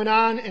time went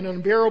on, an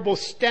unbearable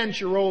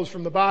stench arose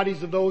from the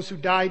bodies of those who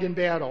died in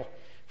battle,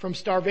 from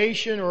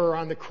starvation or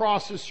on the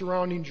crosses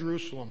surrounding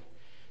Jerusalem.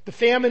 The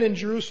famine in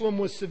Jerusalem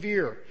was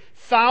severe.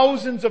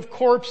 Thousands of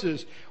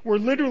corpses were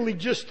literally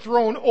just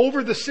thrown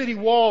over the city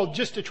wall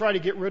just to try to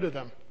get rid of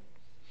them.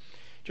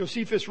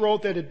 Josephus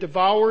wrote that it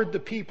devoured the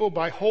people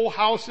by whole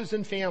houses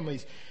and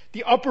families.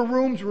 The upper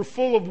rooms were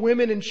full of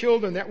women and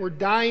children that were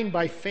dying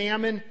by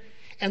famine,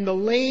 and the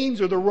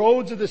lanes or the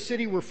roads of the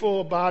city were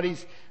full of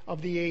bodies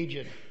of the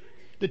aged.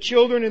 The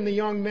children and the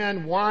young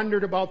men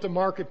wandered about the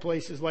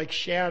marketplaces like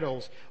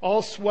shadows,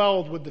 all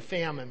swelled with the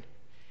famine.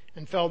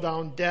 and fell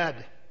down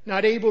dead,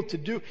 not able to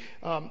do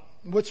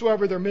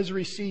whatsoever their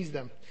misery seized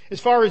them. As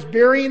far as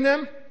burying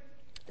them,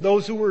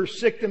 those who were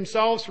sick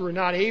themselves were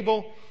not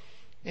able,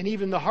 and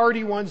even the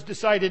hardy ones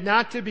decided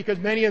not to, because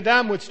many of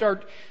them would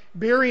start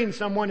burying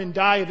someone and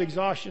die of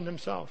exhaustion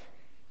themselves.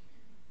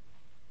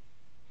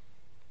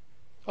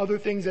 Other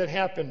things that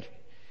happened.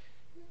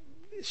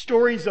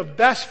 Stories of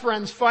best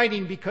friends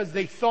fighting because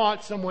they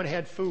thought someone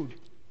had food.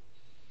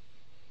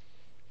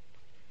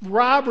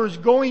 Robbers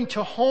going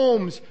to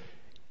homes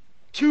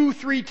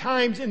 2-3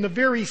 times in the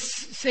very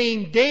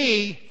same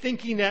day,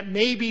 thinking that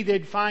maybe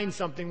they'd find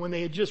something when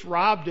they had just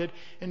robbed it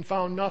and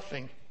found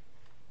nothing.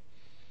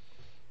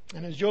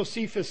 And as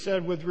Josephus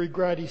said with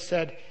regret, he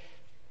said,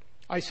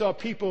 I saw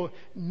people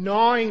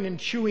gnawing and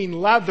chewing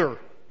leather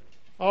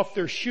off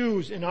their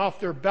shoes and off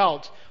their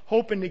belts,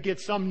 hoping to get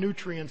some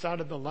nutrients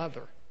out of the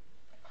leather.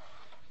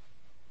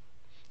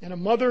 And a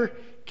mother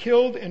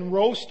killed and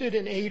roasted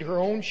and ate her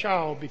own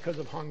child because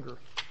of hunger.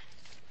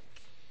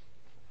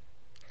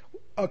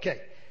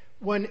 Okay,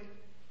 when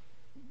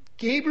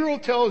Gabriel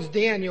tells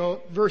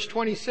Daniel, verse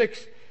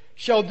 26,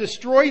 shall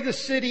destroy the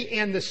city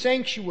and the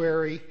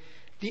sanctuary,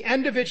 the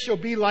end of it shall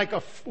be like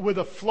with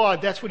a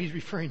flood. That's what he's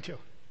referring to.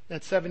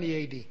 That's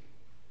 70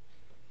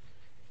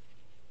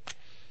 AD.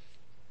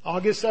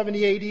 August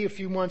 70 AD, a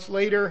few months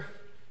later,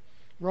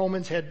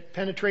 Romans had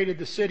penetrated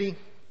the city,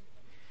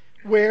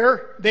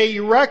 where they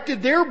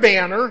erected their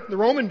banner, the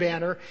Roman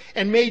banner,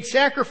 and made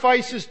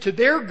sacrifices to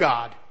their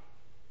god,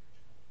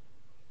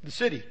 the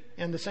city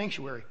and the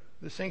sanctuary.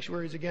 The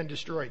sanctuary is again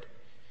destroyed.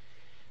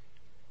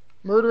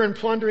 Murder and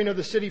plundering of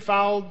the city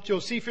followed.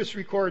 Josephus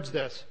records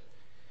this.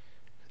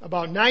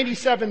 About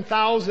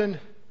 97,000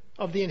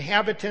 of the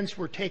inhabitants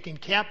were taken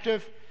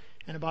captive,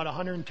 and about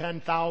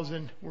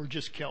 110,000 were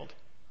just killed.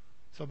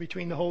 So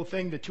between the whole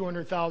thing, the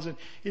 200,000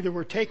 either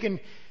were taken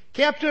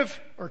captive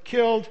or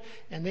killed,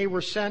 and they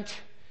were sent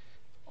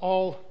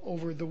all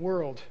over the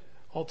world,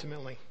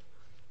 ultimately.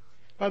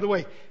 By the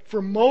way,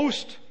 for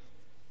most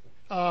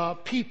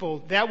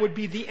people, that would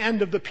be the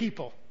end of the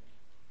people.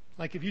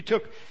 Like if you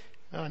took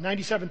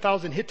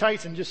 97,000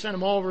 Hittites and just sent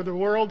them all over the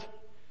world,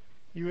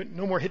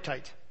 no more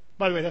Hittites.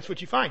 By the way, that's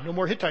what you find. No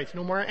more Hittites,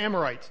 no more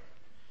Amorites.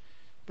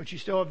 But you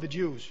still have the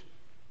Jews.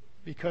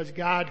 Because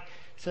God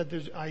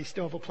said, I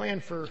still have a plan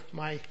for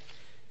my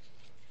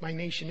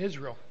nation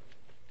Israel.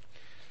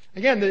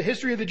 Again, the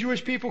history of the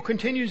Jewish people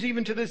continues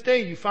even to this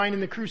day. You find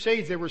in the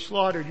Crusades they were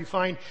slaughtered. You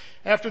find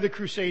after the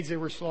Crusades they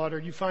were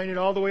slaughtered. You find it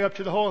all the way up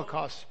to the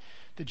Holocaust.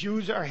 The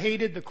Jews are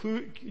hated.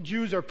 The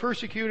Jews are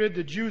persecuted.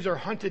 The Jews are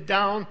hunted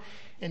down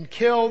and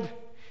killed.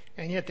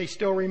 And yet they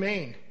still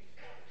remain.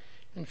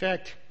 In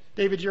fact,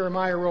 David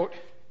Jeremiah wrote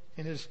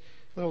in his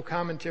little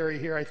commentary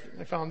here,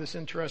 I found this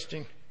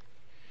interesting.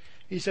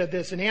 He said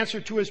this, in answer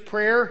to his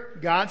prayer,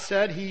 God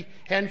said he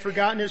hadn't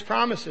forgotten his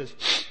promises.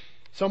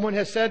 Someone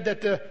has said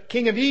that the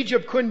king of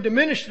Egypt couldn't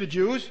diminish the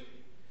Jews.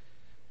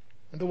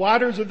 And the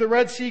waters of the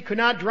Red Sea could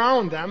not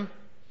drown them.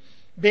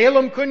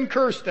 Balaam couldn't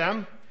curse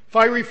them.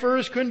 Fiery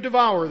furnace couldn't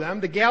devour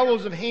them. The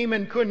gallows of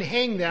Haman couldn't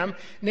hang them.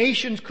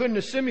 Nations couldn't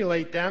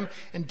assimilate them.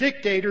 And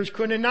dictators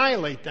couldn't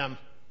annihilate them.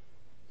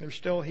 They're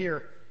still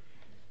here.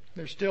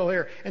 They're still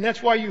here. And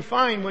that's why you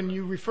find when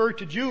you refer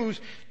to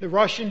Jews, the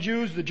Russian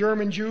Jews, the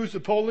German Jews,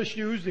 the Polish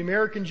Jews, the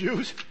American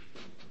Jews.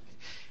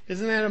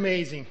 Isn't that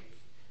amazing?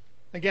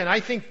 Again, I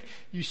think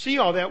you see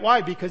all that.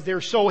 Why? Because they're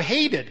so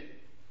hated.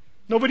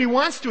 Nobody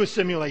wants to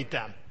assimilate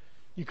them.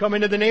 You come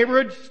into the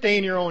neighborhood, stay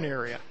in your own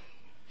area.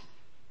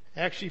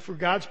 Actually, for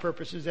God's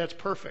purposes, that's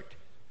perfect.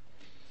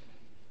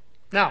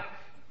 Now,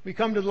 we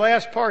come to the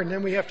last part, and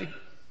then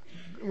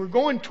we're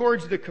going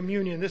towards the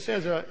communion. This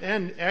has an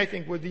end, I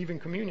think, with even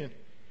communion.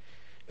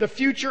 The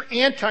future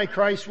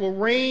Antichrist will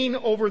reign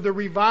over the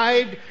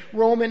revived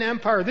Roman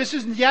Empire. This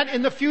is yet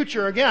in the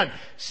future. Again,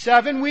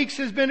 7 weeks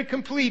has been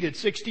completed.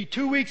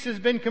 62 weeks has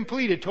been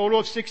completed. Total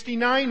of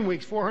 69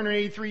 weeks,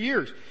 483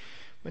 years.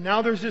 But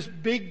now there's this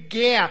big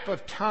gap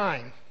of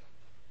time.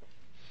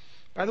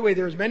 By the way,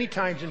 there's many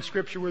times in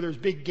Scripture where there's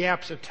big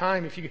gaps of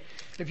time. If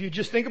you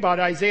just think about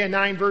Isaiah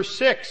 9 verse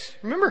 6.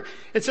 Remember,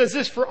 it says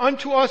this, for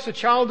unto us a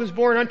child is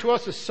born, unto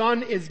us a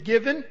son is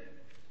given.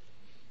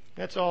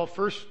 That's all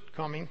first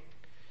coming.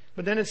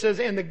 But then it says,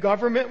 and the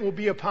government will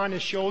be upon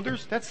his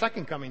shoulders. That's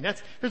second coming.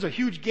 There's a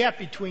huge gap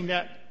between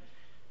that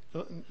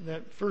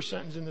first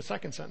sentence and the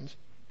second sentence.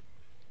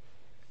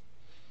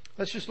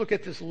 Let's just look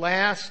at this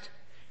last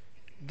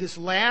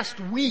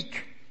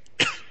week.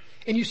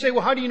 And you say,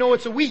 well, how do you know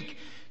it's a week?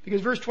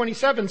 Because verse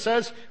 27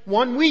 says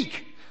 1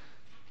 week.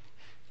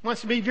 Wants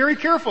to be very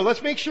careful.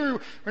 Let's make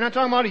sure we're not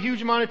talking about a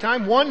huge amount of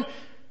time. One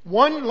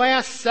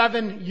last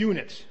 7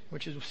 units,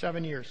 which is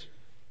 7 years.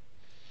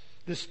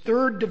 This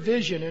third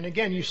division, and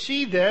again, you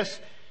see this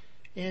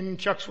in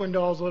Chuck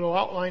Swindoll's little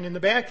outline in the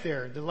back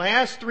there. The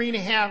last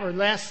 3.5 or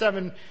last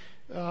 7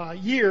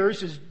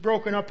 years is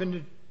broken up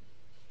into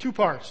 2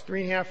 parts,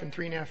 3.5 and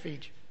 3.5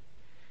 each.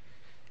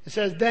 It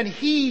says, then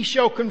he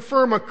shall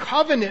confirm a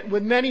covenant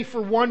with many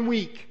for 1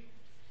 week.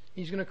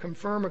 He's going to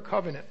confirm a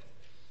covenant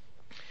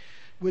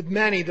with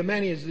many. The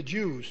many is the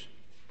Jews,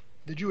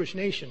 the Jewish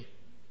nation.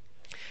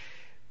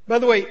 By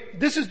the way,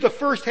 this is the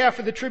first half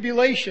of the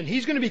tribulation.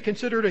 He's going to be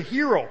considered a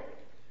hero.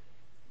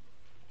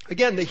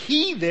 Again, the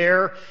he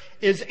there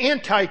is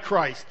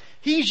Antichrist.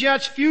 He's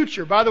yet's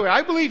future. By the way,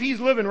 I believe he's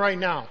living right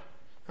now.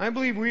 I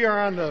believe we are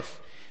on the...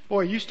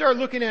 Boy, you start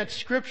looking at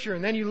Scripture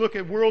and then you look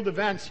at world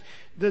events.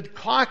 The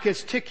clock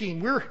is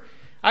ticking.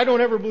 I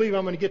don't ever believe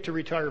I'm going to get to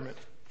retirement.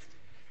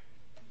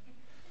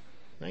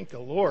 Thank the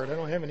Lord. I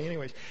don't have any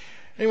anyways.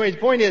 Anyways,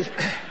 the point is,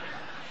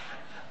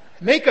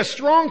 make a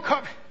strong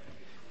covenant.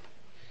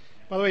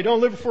 By the way,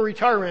 don't live for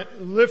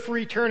retirement. Live for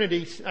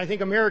eternity. I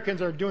think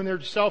Americans are doing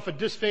themselves a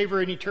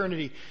disfavor in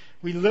eternity.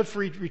 We live for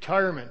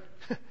retirement.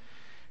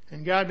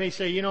 And God may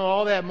say, you know,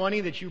 all that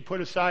money that you put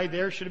aside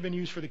there should have been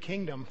used for the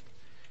kingdom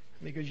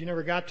because you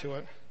never got to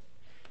it.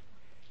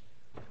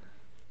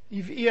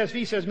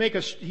 ESV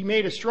says he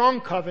made a strong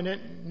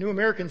covenant. New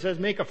American says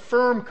make a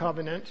firm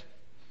covenant.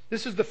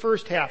 This is the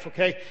first half,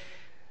 okay?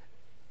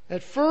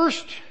 At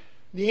first,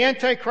 the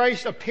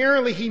Antichrist,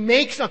 apparently he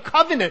makes a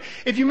covenant.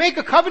 If you make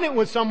a covenant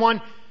with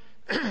someone,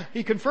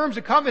 he confirms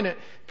a covenant.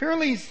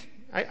 Apparently,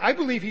 I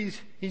believe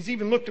he's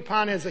even looked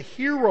upon as a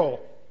hero.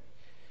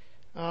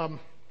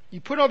 You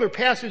put other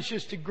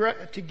passages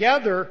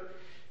together,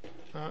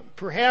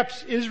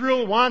 perhaps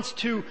Israel wants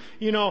to,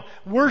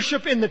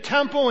 worship in the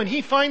temple, and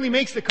he finally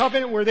makes the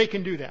covenant where they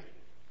can do that.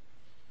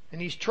 And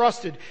he's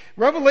trusted.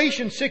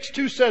 Revelation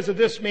 6:2 says of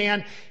this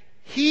man,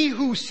 he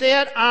who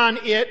sat on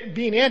it,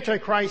 being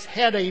Antichrist,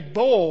 had a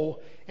bow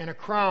and a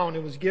crown.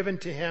 It was given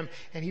to him,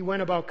 and he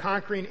went about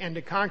conquering and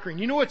to conquering.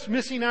 You know what's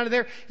missing out of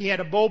there? He had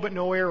a bow but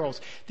no arrows.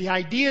 The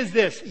idea is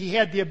this. He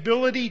had the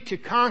ability to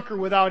conquer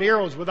without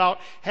arrows, without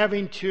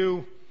having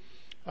to...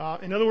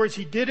 in other words,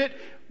 he did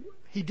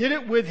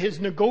it with his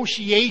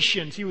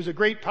negotiations. He was a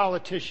great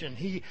politician.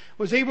 He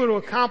was able to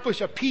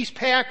accomplish a peace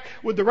pact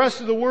with the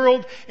rest of the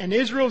world, and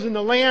Israel's in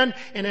the land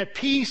and at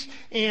peace,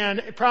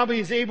 and probably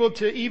is able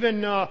to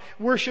even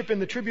worship in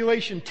the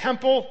tribulation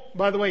temple.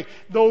 By the way,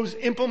 those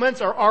implements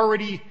are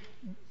already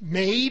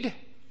made,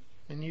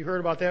 and you heard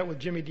about that with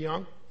Jimmy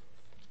DeYoung.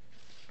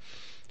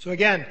 So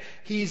again,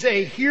 he's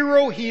a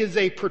hero. He is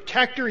a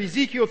protector.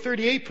 Ezekiel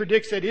 38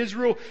 predicts that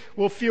Israel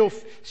will feel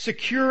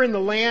secure in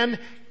the land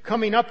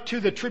coming up to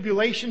the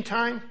tribulation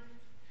time.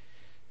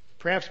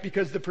 Perhaps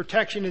because the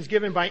protection is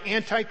given by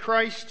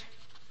Antichrist.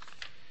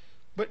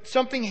 But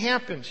something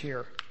happens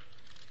here.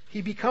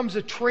 He becomes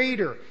a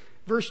traitor.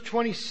 Verse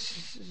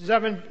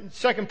 27,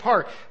 second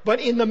part. But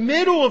in the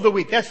middle of the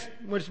week, that's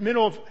what's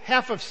middle of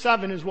half of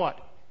 7 is what?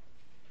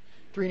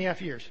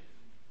 3.5 years.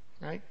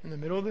 Right? In the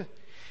middle of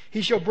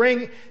he shall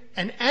bring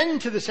an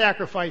end to the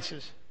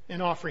sacrifices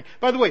and offering.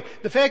 By the way,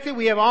 the fact that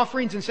we have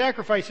offerings and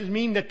sacrifices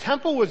mean the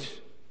temple was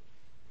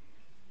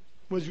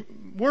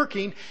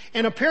working,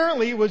 and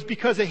apparently it was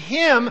because of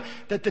him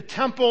that the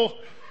temple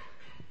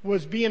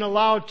was being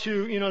allowed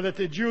to, that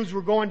the Jews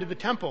were going to the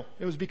temple.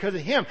 It was because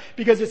of him.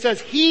 Because it says,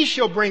 he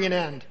shall bring an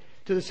end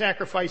to the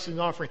sacrifices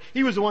and offering.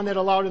 He was the one that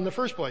allowed it in the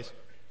first place.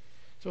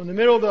 So in the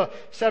middle of the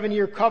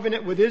 7-year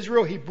covenant with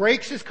Israel, he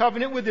breaks his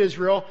covenant with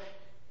Israel.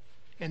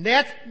 And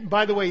that,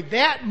 by the way,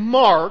 that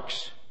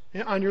marks,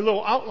 on your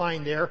little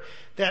outline there,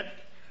 that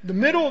the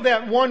middle of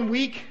that 1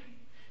 week,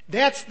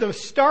 that's the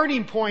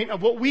starting point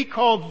of what we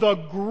call the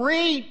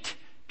Great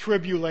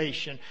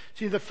Tribulation.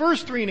 See, the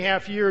first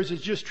 3.5 years is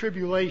just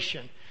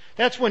tribulation.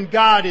 That's when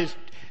God is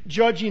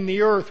judging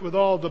the earth with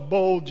all the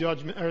bowl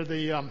judgment, or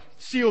the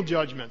seal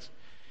judgments.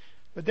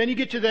 But then you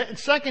get to the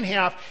second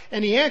half,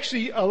 and he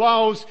actually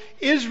allows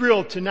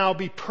Israel to now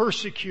be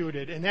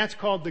persecuted. And that's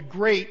called the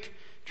Great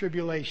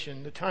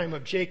Tribulation, the time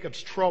of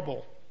Jacob's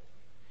trouble.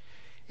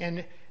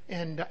 And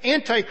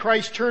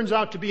Antichrist turns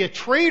out to be a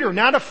traitor,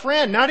 not a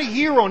friend, not a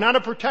hero, not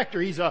a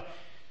protector. He's a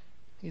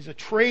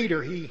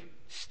traitor. He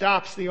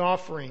stops the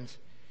offerings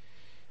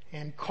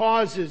and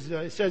causes,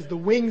 it says, the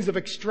wings of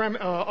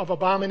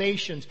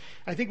abominations.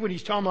 I think what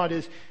he's talking about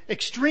is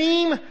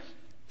extreme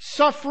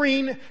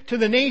suffering to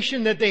the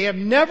nation that they have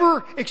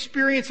never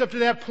experienced up to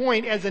that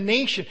point as a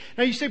nation.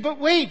 Now you say, but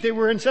wait, they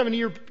were in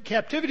 70-year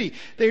captivity.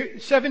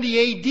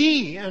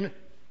 70 AD. And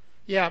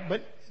yeah,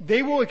 but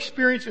they will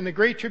experience in the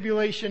Great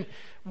Tribulation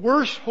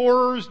worse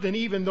horrors than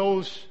even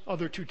those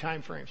other 2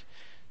 time frames.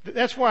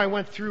 That's why I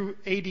went through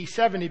AD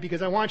 70,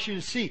 because I want you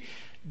to see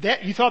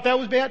that. You thought that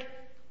was bad?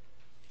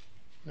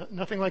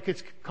 Nothing like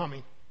it's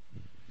coming,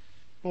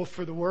 both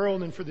for the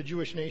world and for the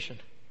Jewish nation.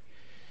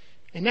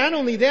 And not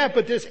only that,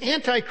 but this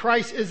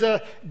Antichrist is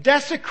a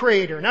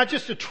desecrator, not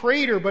just a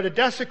traitor, but a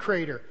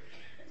desecrator.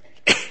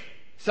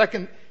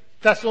 2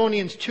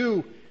 Thessalonians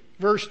 2,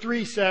 verse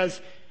 3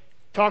 says,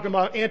 talking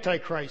about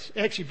Antichrist,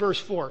 actually verse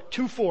 4,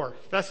 2:4,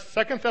 that's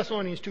 2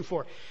 Thessalonians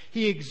 2:4.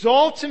 He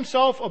exalts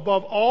himself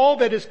above all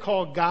that is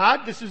called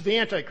God, this is the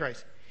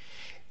Antichrist,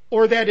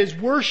 or that is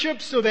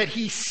worshipped, so that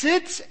he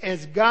sits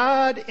as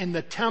God in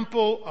the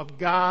temple of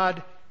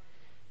God,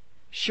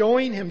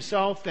 showing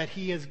himself that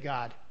he is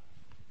God.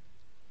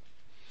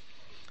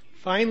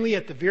 Finally,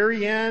 at the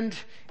very end,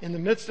 in the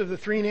midst of the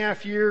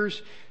 3.5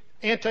 years,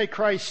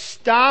 Antichrist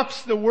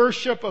stops the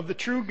worship of the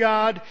true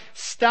God,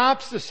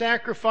 stops the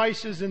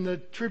sacrifices in the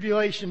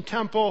tribulation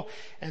temple,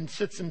 and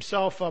sits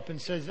himself up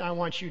and says, I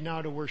want you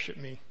now to worship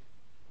me.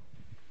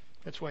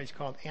 That's why he's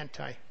called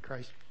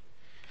Antichrist.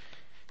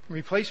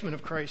 Replacement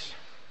of Christ.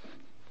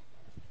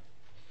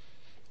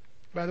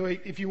 By the way,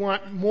 if you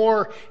want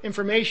more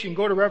information,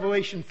 go to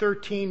Revelation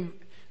 13,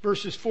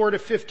 verses 4 to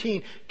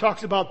 15. It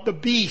talks about the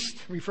beast,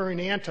 referring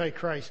to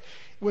Antichrist.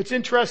 What's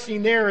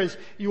interesting there is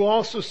you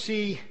also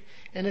see,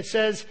 and it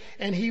says,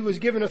 and he was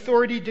given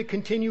authority to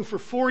continue for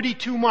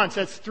 42 months.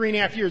 That's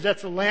 3.5 years.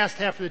 That's the last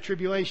half of the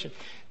tribulation.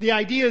 The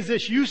idea is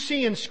this. You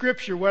see in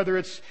Scripture, whether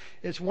it's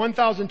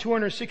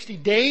 1,260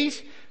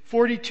 days,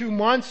 42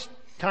 months,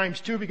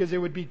 times 2, because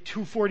there would be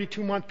 2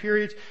 42-month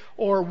periods,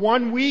 or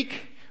 1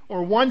 week,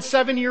 or 1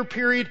 7-year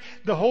period.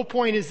 The whole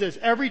point is this.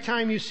 Every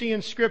time you see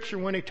in Scripture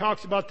when it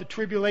talks about the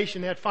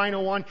tribulation, that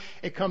final one,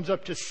 it comes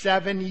up to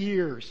 7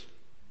 years.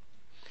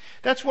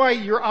 That's why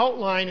your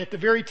outline at the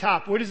very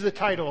top, what is the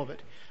title of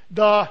it?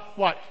 The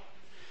what?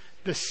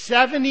 The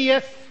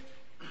 70th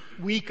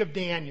week of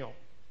Daniel.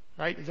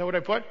 Right? Is that what I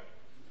put?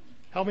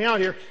 Help me out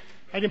here.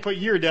 I didn't put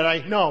year, did I?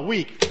 No,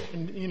 week.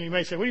 And you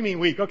might say, what do you mean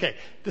week? Okay.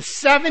 The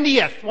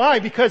 70th. Why?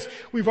 Because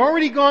we've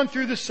already gone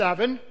through the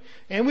 7,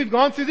 and we've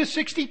gone through the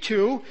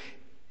 62.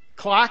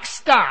 Clock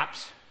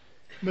stops.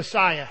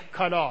 Messiah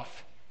cut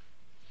off.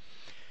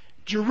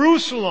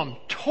 Jerusalem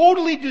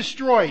totally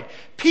destroyed.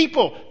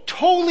 People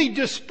totally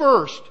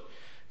dispersed.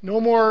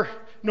 No more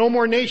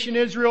nation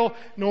Israel,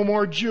 no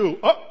more Jew.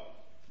 Oh,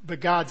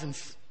 but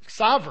God's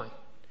sovereign.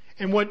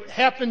 And what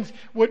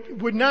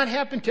would not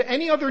happen to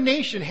any other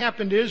nation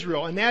happened to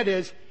Israel, and that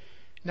is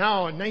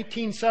now in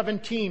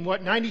 1917,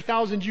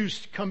 90,000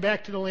 Jews come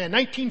back to the land.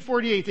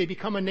 1948, they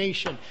become a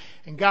nation,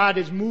 and God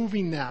is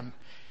moving them,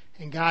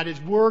 and God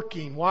is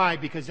working. Why?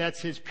 Because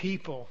that's His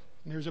people.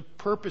 And there's a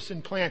purpose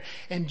and plan.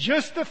 And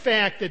just the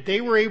fact that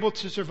they were able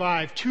to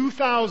survive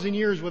 2,000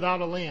 years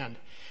without a land,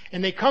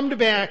 and they come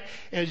back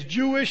as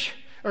Jewish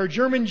or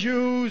German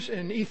Jews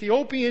and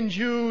Ethiopian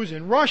Jews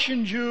and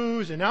Russian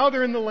Jews, and now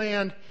they're in the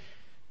land,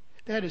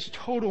 that is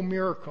total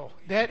miracle.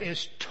 That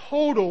is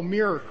total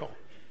miracle.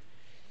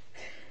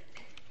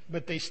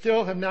 But they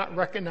still have not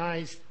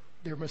recognized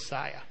their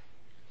Messiah.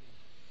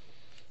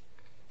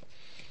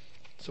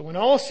 So when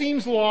all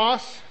seems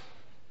lost,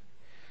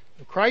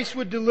 Christ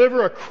would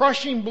deliver a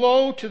crushing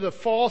blow to the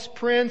false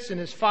prince and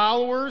his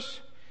followers.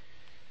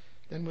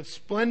 Then with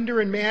splendor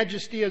and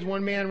majesty, as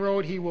one man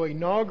wrote, He will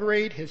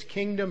inaugurate His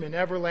kingdom in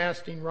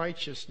everlasting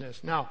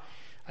righteousness. Now,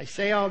 I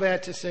say all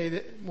that to say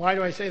that, why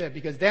do I say that?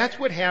 Because that's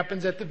what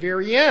happens at the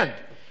very end.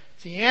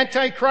 See,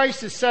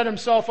 Antichrist has set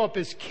himself up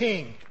as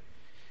king.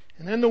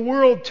 And then the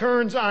world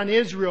turns on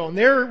Israel, and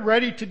they're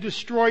ready to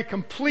destroy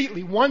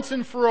completely, once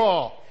and for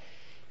all.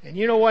 And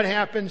you know what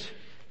happens?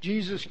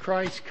 Jesus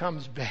Christ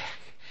comes back.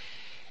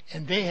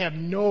 And they have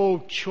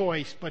no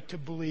choice but to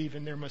believe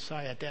in their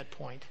Messiah at that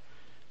point.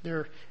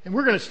 And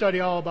we're going to study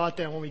all about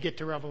that when we get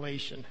to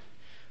Revelation.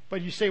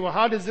 But you say, well,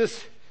 how does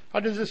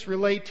this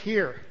relate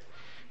here?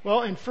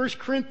 Well, in 1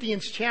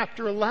 Corinthians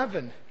chapter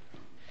 11,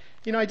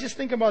 I just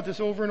think about this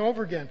over and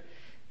over again.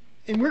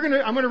 And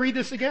I'm going to read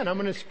this again. I'm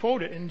going to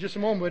quote it in just a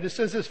moment. But it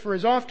says this, for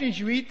as often as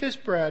you eat this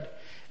bread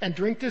and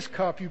drink this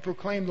cup, you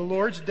proclaim the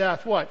Lord's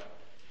death, what?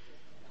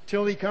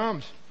 Till He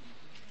comes.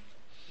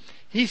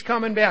 He's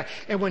coming back.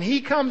 And when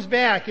He comes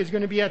back is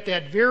going to be at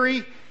that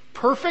very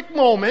perfect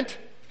moment.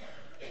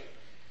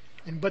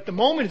 But the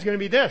moment is going to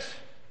be this,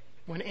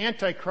 when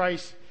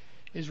Antichrist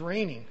is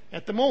reigning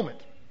at the moment.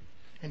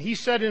 And He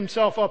set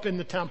Himself up in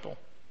the temple.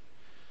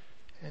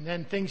 And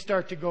then things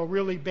start to go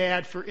really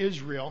bad for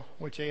Israel,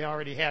 which they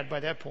already had by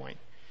that point.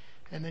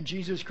 And then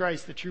Jesus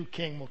Christ, the true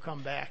King, will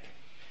come back.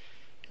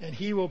 And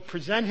He will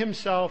present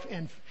Himself,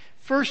 and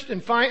first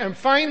and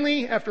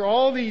finally, after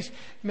all these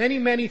many,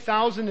 many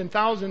thousands and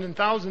thousands and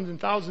thousands and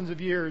thousands of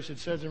years, it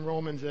says in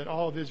Romans that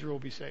all of Israel will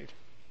be saved.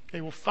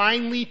 They will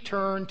finally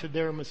turn to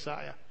their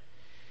Messiah.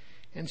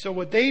 And so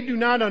what they do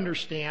not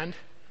understand,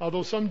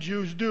 although some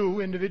Jews do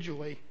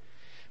individually,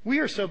 we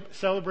are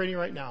celebrating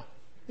right now.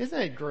 Isn't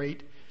that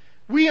great?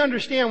 We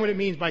understand what it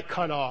means by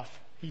cut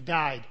off. He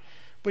died.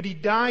 But He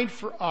died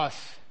for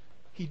us.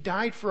 He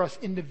died for us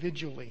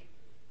individually.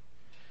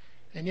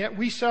 And yet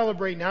we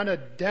celebrate not a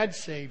dead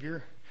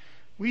Savior,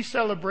 we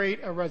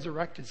celebrate a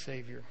resurrected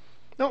Savior.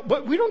 No,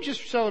 but we don't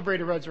just celebrate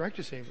a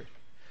resurrected Savior.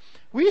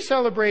 We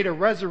celebrate a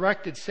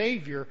resurrected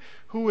Savior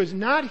who is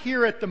not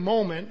here at the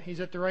moment, He's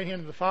at the right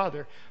hand of the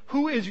Father,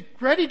 who is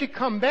ready to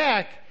come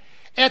back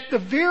at the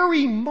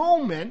very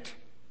moment.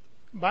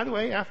 By the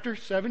way, after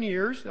 7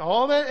 years,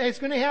 all that is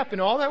going to happen,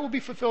 all that will be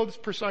fulfilled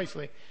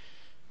precisely.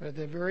 But at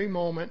the very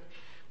moment,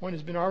 one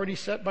has been already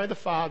set by the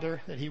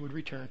Father that He would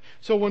return.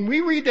 So when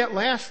we read that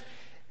last,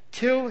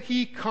 till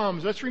He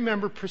comes, let's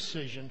remember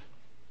precision.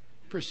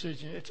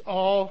 Precision. It's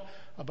all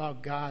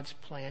about God's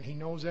plan. He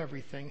knows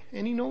everything,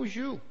 and He knows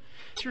you.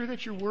 Make sure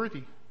that you're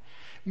worthy.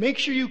 Make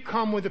sure you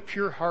come with a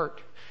pure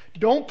heart.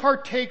 Don't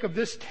partake of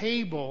this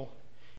table